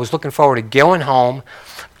 and so I was looking forward to going home,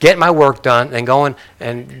 getting my work done, and going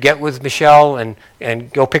and get with Michelle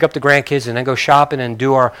and go pick up the grandkids, and then go shopping and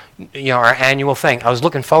do our annual thing. I was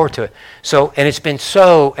looking forward to it. So,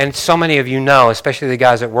 and so many of you know, especially the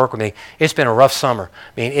guys that work with me, it's been a rough summer.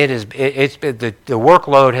 I mean, the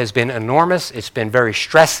workload has been enormous. It's been very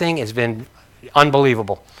stressing. It's been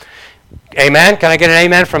unbelievable. Amen? Can I get an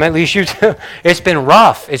amen from at least you two? It's been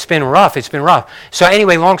rough. It's been rough. So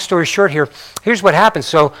anyway, long story short here's what happened.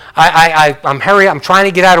 So I'm trying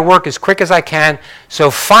to get out of work as quick as I can.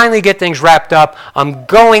 So finally get things wrapped up. I'm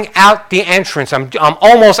going out the entrance. I'm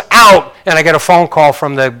almost out, and I get a phone call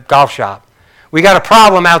from the golf shop. We got a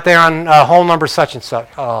problem out there on hole number such and such.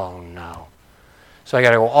 Oh, no. So I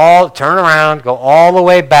got to turn around, go all the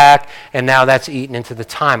way back, and now that's eaten into the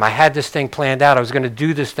time. I had this thing planned out. I was going to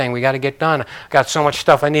do this thing. We got to get done. Got so much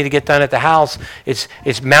stuff I need to get done at the house. It's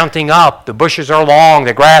mounting up. The bushes are long.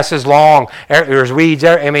 The grass is long. There's weeds.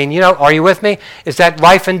 I mean, are you with me? Is that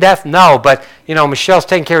life and death? No, but, Michelle's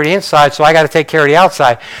taking care of the inside, so I got to take care of the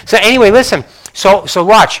outside. So anyway, listen. So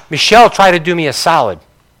watch. Michelle tried to do me a solid.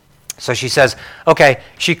 So she says, okay,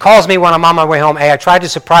 she calls me when I'm on my way home. Hey, I tried to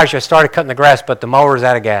surprise you. I started cutting the grass, but the mower is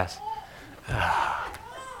out of gas.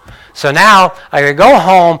 So now I got to go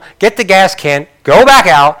home, get the gas can, go back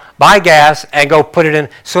out, buy gas, and go put it in.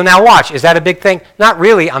 So now watch. Is that a big thing? Not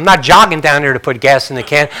really. I'm not jogging down there to put gas in the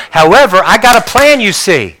can. However, I got a plan, you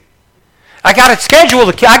see. I got to schedule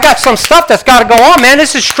I got some stuff that's got to go on, man.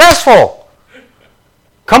 This is stressful.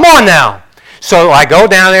 Come on now. So I go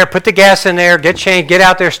down there, put the gas in there, get changed, get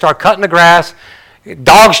out there, start cutting the grass.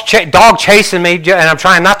 Dog chasing me, and I'm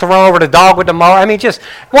trying not to run over the dog with the mower. I mean,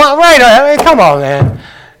 come on, man.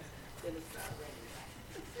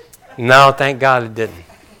 No, thank God it didn't.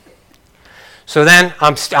 So then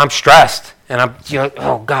I'm stressed, and I'm,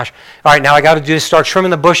 oh gosh. All right, now I got to start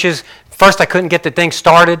trimming the bushes. First, I couldn't get the thing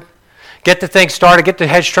started. Get the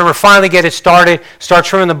hedge trimmer, finally get it started, start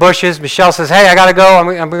trimming the bushes. Michelle says, hey, I got to go. I'm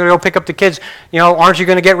going to go pick up the kids. Aren't you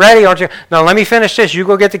going to get ready? Aren't you? No, let me finish this. You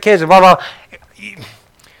go get the kids, and blah, blah.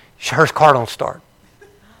 Her car don't start.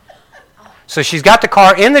 So she's got the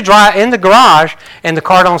car in the garage, and the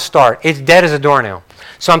car don't start. It's dead as a doornail.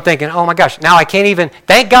 So I'm thinking, oh my gosh, now I can't even,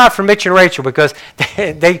 thank God for Mitch and Rachel, because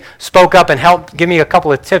they spoke up and helped give me a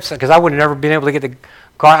couple of tips, because I would have never been able to get the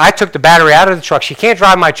car. I took the battery out of the truck. She can't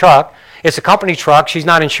drive my truck. It's a company truck. She's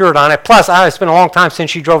not insured on it. Plus, it's been a long time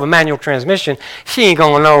since she drove a manual transmission. She ain't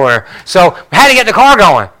going nowhere. So I had to get the car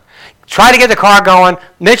going. Try to get the car going.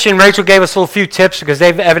 Mitch and Rachel gave us a few tips because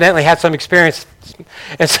they've evidently had some experience.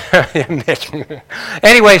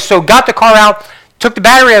 Anyway, so got the car out, took the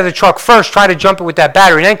battery out of the truck first, tried to jump it with that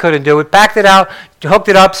battery, then couldn't do it. Backed it out, hooked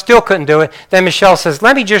it up, still couldn't do it. Then Michelle says,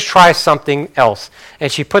 let me just try something else.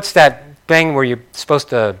 And she puts that thing where you're supposed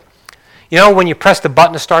to, when you press the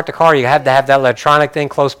button to start the car, you have to have that electronic thing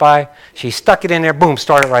close by. She stuck it in there, boom,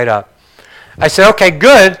 started right up. I said, okay,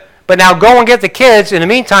 good, but now go and get the kids. In the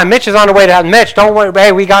meantime, Mitch is on the way to Mitch, don't worry,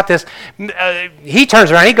 hey, we got this. He turns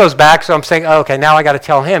around, he goes back, so I'm saying, okay, now I got to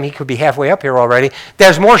tell him. He could be halfway up here already.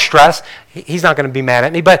 There's more stress. He's not going to be mad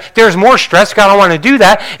at me, but there's more stress. I don't want to do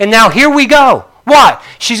that. And now here we go. What?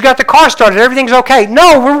 She's got the car started. Everything's okay.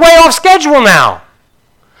 No, we're way off schedule now.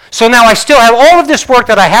 So now I still have all of this work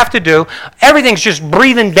that I have to do. Everything's just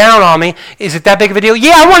breathing down on me. Is it that big of a deal?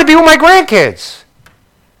 Yeah, I want to be with my grandkids.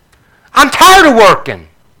 I'm tired of working.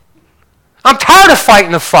 I'm tired of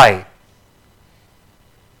fighting the fight.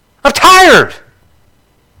 I'm tired.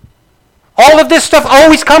 All of this stuff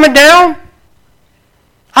always coming down.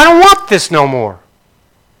 I don't want this no more.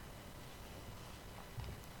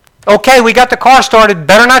 Okay, we got the car started.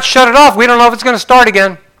 Better not shut it off. We don't know if it's going to start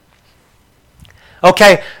again.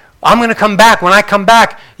 Okay, I'm going to come back. When I come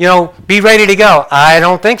back, be ready to go. I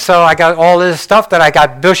don't think so. I got all this stuff that I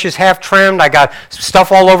got bushes half trimmed. I got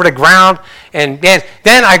stuff all over the ground. And then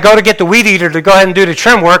I go to get the weed eater to go ahead and do the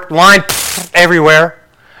trim work. Line everywhere.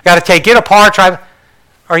 Got to get apart.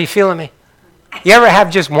 Are you feeling me? You ever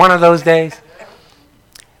have just one of those days?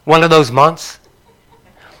 One of those months?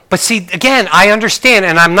 But see, again, I understand,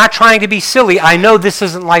 and I'm not trying to be silly. I know this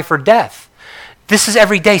isn't life or death. This is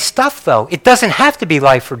everyday stuff, though. It doesn't have to be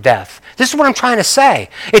life or death. This is what I'm trying to say.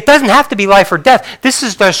 It doesn't have to be life or death. This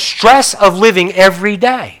is the stress of living every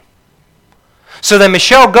day. So then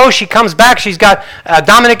Michelle goes, she comes back, she's got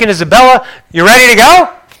Dominic and Isabella. You ready to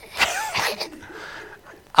go?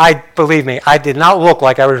 Believe me, I did not look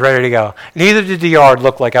like I was ready to go. Neither did the yard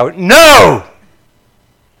look like I was. No!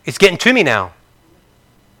 It's getting to me now.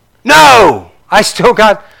 No! I still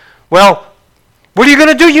got, what are you going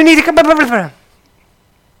to do? You need to come.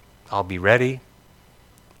 I'll be ready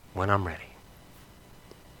when I'm ready.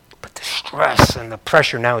 But the stress and the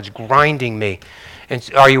pressure now is grinding me. And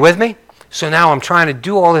are you with me? So now I'm trying to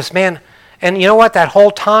do all this, man. And you know what? That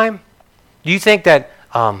whole time, do you think that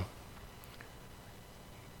God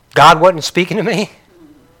wasn't speaking to me?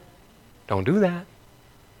 Don't do that.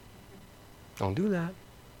 Don't do that.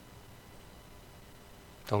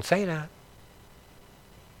 Don't say that.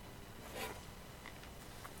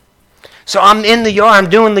 So I'm in the yard. I'm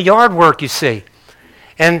doing the yard work, you see.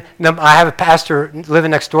 And I have a pastor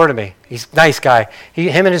living next door to me. He's a nice guy.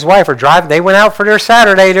 Him and his wife are driving. They went out for their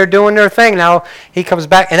Saturday. They're doing their thing. Now he comes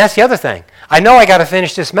back. And that's the other thing. I know I got to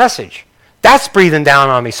finish this message. That's breathing down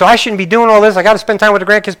on me. So I shouldn't be doing all this. I got to spend time with the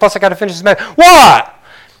grandkids. Plus I got to finish this message. What?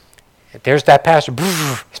 There's that pastor.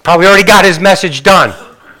 He's probably already got his message done.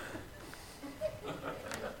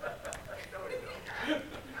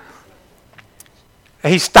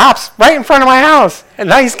 He stops right in front of my house. A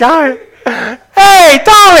nice guy. Hey,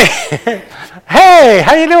 Tommy. Hey,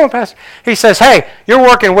 how you doing, Pastor? He says, hey, you're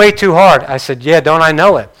working way too hard. I said, yeah, don't I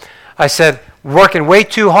know it? I said, working way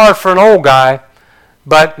too hard for an old guy,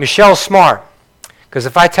 but Michelle's smart. Because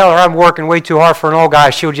if I tell her I'm working way too hard for an old guy,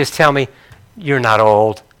 she'll just tell me, you're not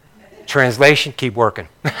old. Translation, keep working.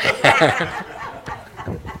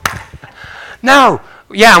 No.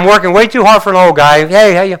 Yeah, I'm working way too hard for an old guy.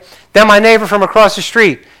 Hey, how you? Then my neighbor from across the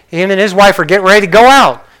street, him and his wife are getting ready to go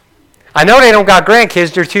out. I know they don't got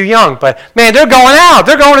grandkids, they're too young, but man, they're going out.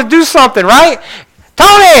 They're going to do something, right?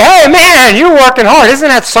 Tony, hey, man, you're working hard. Isn't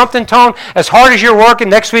that something, Tone? As hard as you're working,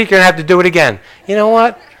 next week you're going to have to do it again. You know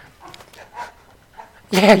what?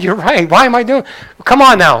 Yeah, you're right. Why am I doing? Come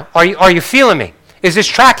on now. Are you feeling me? Is this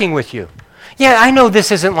tracking with you? Yeah, I know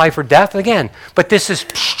this isn't life or death again, but this is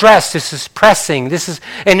stress, this is pressing,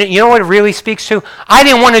 and you know what it really speaks to? I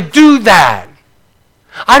didn't want to do that.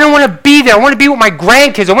 I don't want to be there. I want to be with my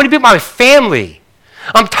grandkids. I want to be with my family.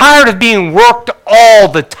 I'm tired of being worked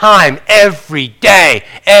all the time, every day,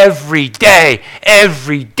 every day,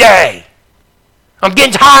 every day. I'm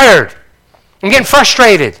getting tired. I'm getting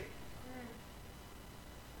frustrated.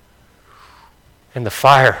 And the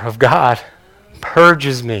fire of God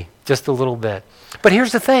purges me just a little bit. But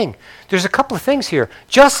here's the thing. There's a couple of things here.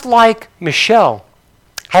 Just like Michelle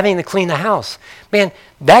having to clean the house. Man,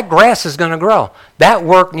 that grass is going to grow. That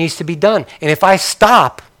work needs to be done. And if I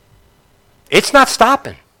stop, it's not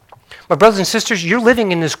stopping. My brothers and sisters, you're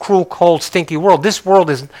living in this cruel, cold, stinky world. This world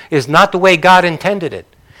is not the way God intended it.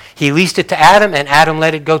 He leased it to Adam, and Adam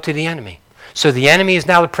let it go to the enemy. So the enemy is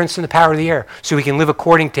now the prince and the power of the air. So we can live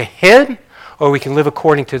according to him, or we can live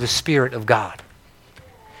according to the Spirit of God.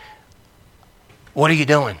 What are you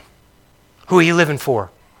doing? Who are you living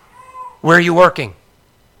for? Where are you working?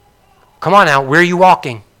 Come on now, where are you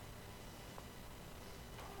walking?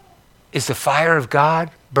 Is the fire of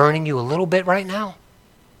God burning you a little bit right now?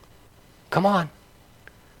 Come on.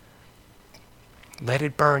 Let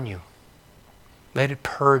it burn you. Let it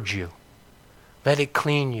purge you. Let it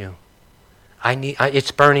clean you.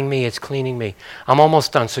 It's burning me, it's cleaning me. I'm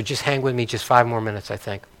almost done, so just hang with me just 5 more minutes, I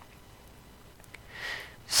think.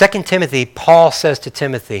 2 Timothy, Paul says to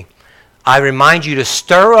Timothy, I remind you to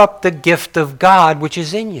stir up the gift of God which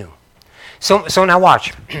is in you. So now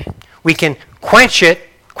watch. We can quench the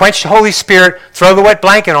Holy Spirit, throw the wet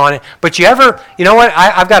blanket on it, but you know what?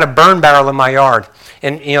 I've got a burn barrel in my yard.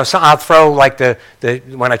 And so I'll throw like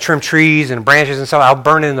when I trim trees and branches and stuff, I'll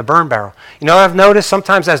burn it in the burn barrel. You know what I've noticed?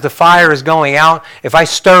 Sometimes as the fire is going out, if I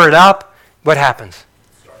stir it up, what happens?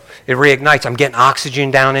 It reignites. I'm getting oxygen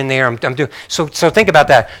down in there. I'm doing so think about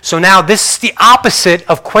that. So now this is the opposite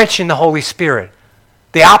of quenching the Holy Spirit.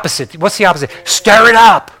 The opposite. What's the opposite? Stir it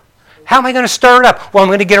up. How am I going to stir it up? Well, I'm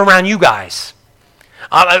going to get around you guys.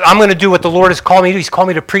 I'm going to do what the Lord has called me to do. He's called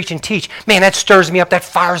me to preach and teach. Man, that stirs me up. That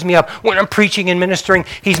fires me up. When I'm preaching and ministering,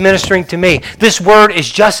 He's ministering to me. This word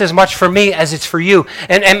is just as much for me as it's for you.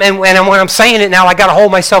 And when I'm saying it now, I got to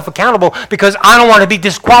hold myself accountable because I don't want to be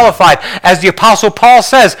disqualified. As the Apostle Paul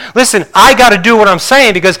says, listen, I got to do what I'm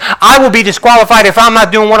saying because I will be disqualified if I'm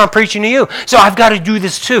not doing what I'm preaching to you. So I've got to do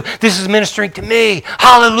this too. This is ministering to me.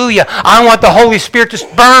 Hallelujah. I want the Holy Spirit to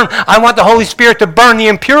burn. I want the Holy Spirit to burn the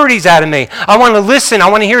impurities out of me. I want to listen. I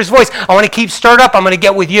want to hear His voice. I want to keep stirred up. I'm going to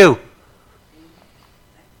get with you.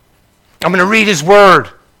 I'm going to read His Word.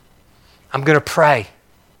 I'm going to pray.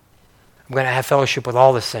 I'm going to have fellowship with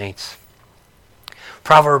all the saints.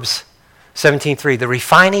 Proverbs 17:3, the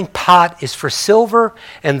refining pot is for silver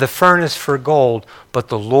and the furnace for gold, but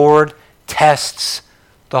the Lord tests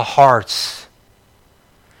the hearts.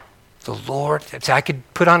 The Lord, I could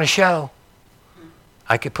put on a show.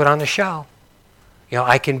 I could put on the show. You know,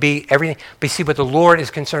 I can be everything. But see, but the Lord is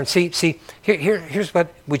concerned. See, here's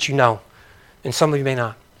what you know, and some of you may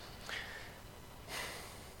not.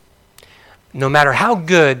 No matter how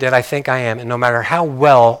good that I think I am, and no matter how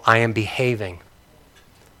well I am behaving,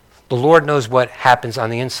 the Lord knows what happens on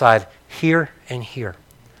the inside here and here.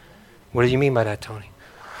 What do you mean by that, Tony?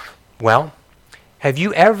 Well, have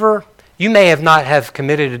you ever, you may have not have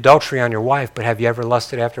committed adultery on your wife, but have you ever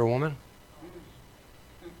lusted after a woman?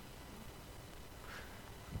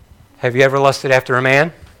 Have you ever lusted after a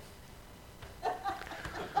man?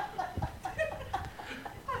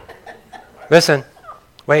 Listen,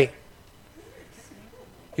 wait.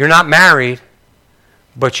 You're not married,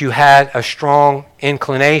 but you had a strong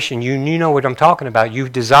inclination. You know what I'm talking about. You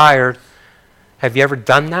desired. Have you ever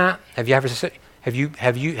done that? Have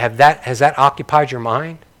that occupied your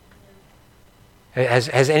mind? Has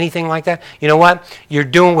anything like that? You know what? You're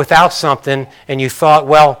doing without something, and you thought,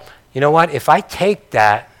 well, you know what? If I take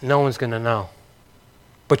that, no one's going to know.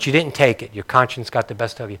 But you didn't take it. Your conscience got the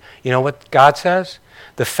best of you. You know what God says?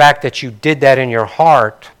 The fact that you did that in your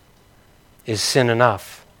heart is sin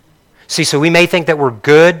enough. See, so we may think that we're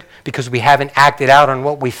good because we haven't acted out on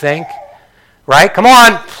what we think. Right? Come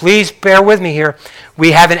on. Please bear with me here.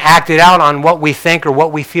 We haven't acted out on what we think or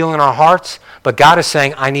what we feel in our hearts. But God is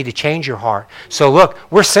saying, I need to change your heart. So look,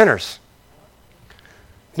 we're sinners.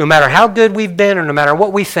 No matter how good we've been or no matter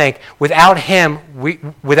what we think, without Him,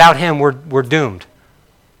 we're doomed.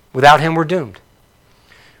 Without Him, we're doomed.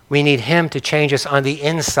 We need Him to change us on the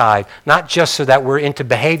inside, not just so that we're into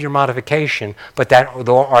behavior modification, but that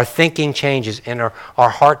our thinking changes and our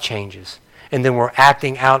heart changes. And then we're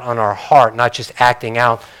acting out on our heart, not just acting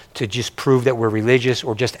out to just prove that we're religious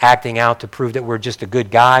or just acting out to prove that we're just a good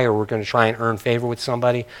guy or we're going to try and earn favor with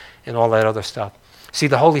somebody and all that other stuff. See,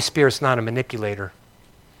 the Holy Spirit's not a manipulator.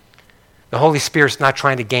 The Holy Spirit's not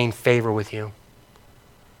trying to gain favor with you.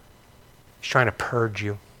 He's trying to purge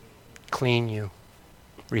you, clean you,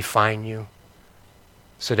 refine you,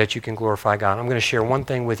 so that you can glorify God. I'm going to share one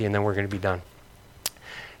thing with you, and then we're going to be done.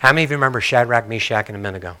 How many of you remember Shadrach, Meshach, and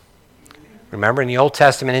Abednego? Remember in the Old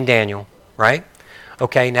Testament in Daniel, right?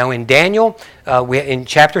 Okay, now in Daniel, in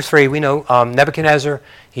chapter 3, we know Nebuchadnezzar,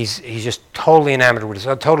 he's just totally enamored with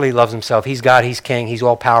himself, totally loves himself. He's God, he's king, he's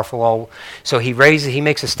all powerful. So he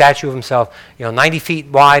makes a statue of himself, 90 feet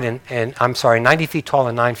wide 90 feet tall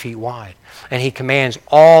and 9 feet wide. And he commands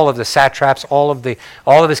all of the satraps, all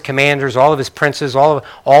of his commanders, all of his princes, all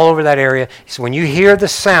over that area. So when you hear the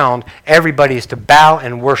sound, everybody is to bow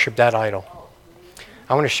and worship that idol.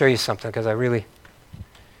 I want to show you something because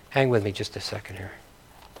hang with me just a second here.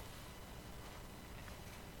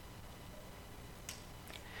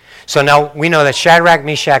 So now we know that Shadrach,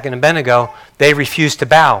 Meshach, and Abednego, they refused to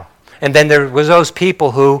bow. And then there was those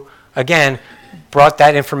people who, again, brought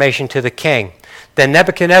that information to the king. Then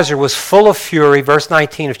Nebuchadnezzar was full of fury, verse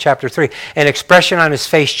 19 of chapter 3. An expression on his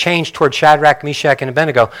face changed toward Shadrach, Meshach, and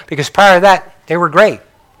Abednego, because prior to that, they were great.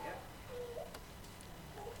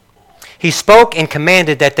 He spoke and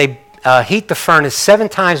commanded that they heat the furnace 7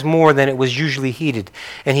 times more than it was usually heated.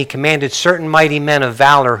 And he commanded certain mighty men of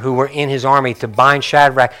valor who were in his army to bind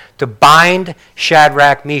Shadrach,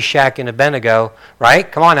 Meshach, and Abednego,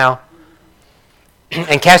 right? Come on now.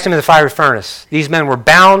 And cast them in the fiery furnace. These men were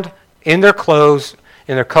bound in their clothes,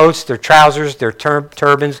 in their coats, their trousers, their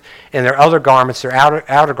turbans, and their other garments, their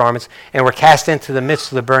outer garments, and were cast into the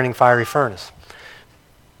midst of the burning fiery furnace.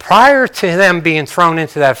 Prior to them being thrown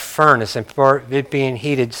into that furnace and for it being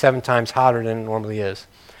heated 7 times hotter than it normally is,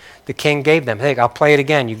 the king gave them, hey, I'll play it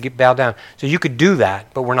again. You bow down. So you could do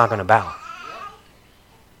that, but we're not going to bow.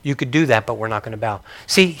 You could do that, but we're not going to bow.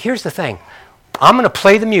 See, here's the thing. I'm going to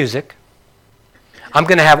play the music. I'm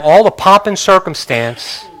going to have all the pomp and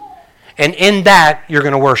circumstance, And in that, you're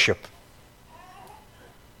going to worship.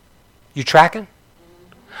 You tracking?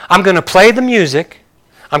 I'm going to play the music.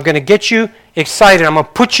 I'm going to get you excited. I'm going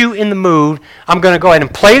to put you in the mood. I'm going to go ahead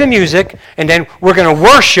and play the music, and then we're going to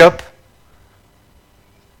worship.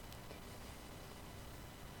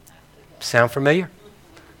 Sound familiar?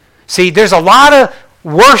 See, there's a lot of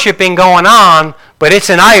worshiping going on, but it's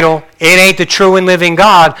an idol. It ain't the true and living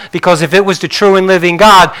God, because if it was the true and living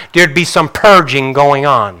God, there'd be some purging going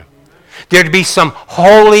on. There'd be some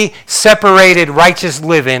holy, separated, righteous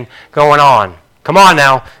living going on. Come on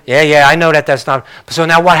now. Yeah, I know that's not. So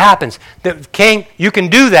now what happens? The king, you can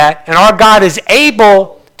do that, and our God is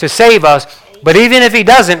able to save us, but even if he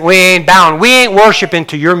doesn't, we ain't bound. We ain't worshiping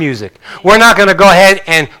to your music. We're not going to go ahead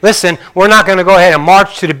and, listen, we're not going to go ahead and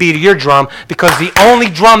march to the beat of your drum, because the only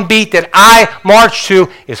drum beat that I march to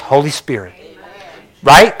is Holy Spirit.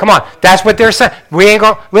 Right? Come on. That's what they're saying. We ain't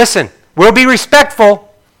going to, listen, we'll be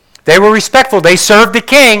respectful. They were respectful. They served the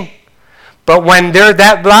king. But when they're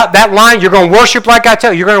that line, you're going to worship like I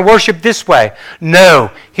tell you. You're going to worship this way.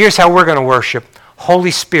 No. Here's how we're going to worship.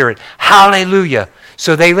 Holy Spirit. Hallelujah.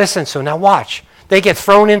 So they listen. So now watch. They get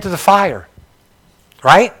thrown into the fire.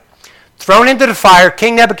 Right? Thrown into the fire.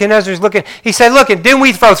 King Nebuchadnezzar is looking. He said, look, didn't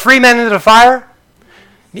we throw 3 men into the fire?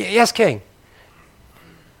 Yes, king.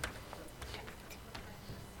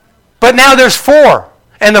 But now there's 4.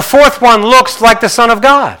 And the 4th one looks like the Son of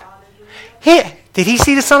God. Did he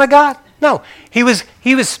see the Son of God? No. He was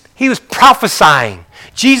prophesying.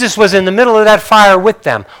 Jesus was in the middle of that fire with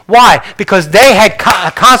them. Why? Because they had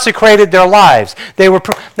consecrated their lives.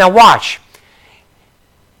 Now watch.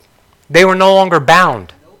 They were no longer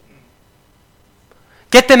bound.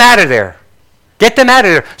 Get them out of there. Get them out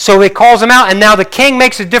of there. So he calls them out, and now the king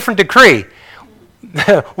makes a different decree.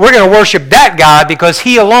 We're going to worship that God because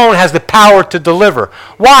he alone has the power to deliver.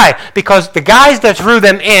 Why? Because the guys that threw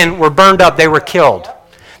them in were burned up. They were killed.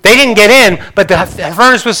 They didn't get in, but the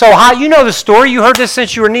furnace was so hot. You know the story. You heard this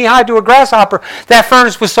since you were knee-high to a grasshopper. That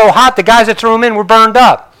furnace was so hot, the guys that threw them in were burned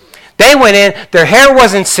up. They went in. Their hair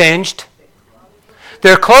wasn't singed.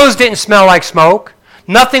 Their clothes didn't smell like smoke.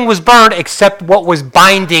 Nothing was burned except what was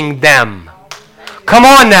binding them. Come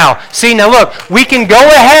on now. See, now look, we can go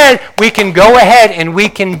ahead and we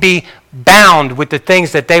can be bound with the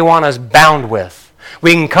things that they want us bound with.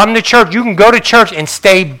 We can come to church. You can go to church and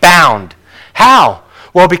stay bound. How?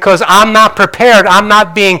 Well, because I'm not prepared. I'm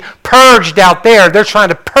not being purged out there. They're trying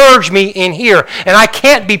to purge me in here. And I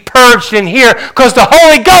can't be purged in here because the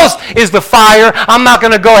Holy Ghost is the fire. I'm not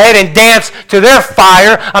going to go ahead and dance to their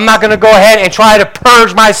fire. I'm not going to go ahead and try to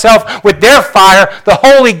purge myself with their fire. The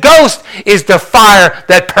Holy Ghost is the fire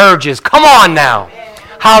that purges. Come on now.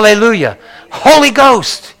 Hallelujah. Holy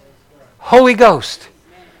Ghost. Holy Ghost.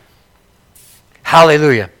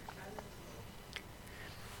 Hallelujah.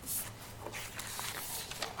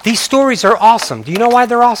 These stories are awesome. Do you know why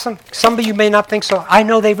they're awesome? Some of you may not think so. I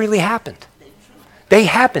know they really happened. They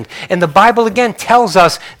happened. And the Bible, again, tells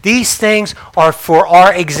us these things are for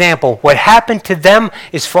our example. What happened to them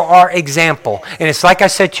is for our example. And it's like I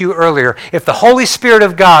said to you earlier, if the Holy Spirit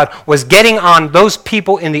of God was getting on those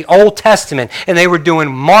people in the Old Testament and they were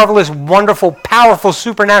doing marvelous, wonderful, powerful,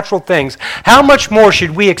 supernatural things, how much more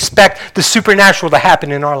should we expect the supernatural to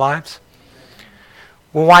happen in our lives?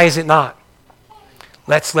 Well, why is it not?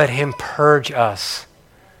 Let's let him purge us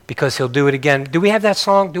because he'll do it again. Do we have that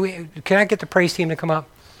song? Can I get the praise team to come up?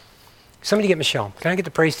 Somebody get Michelle. Can I get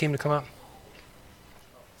the praise team to come up?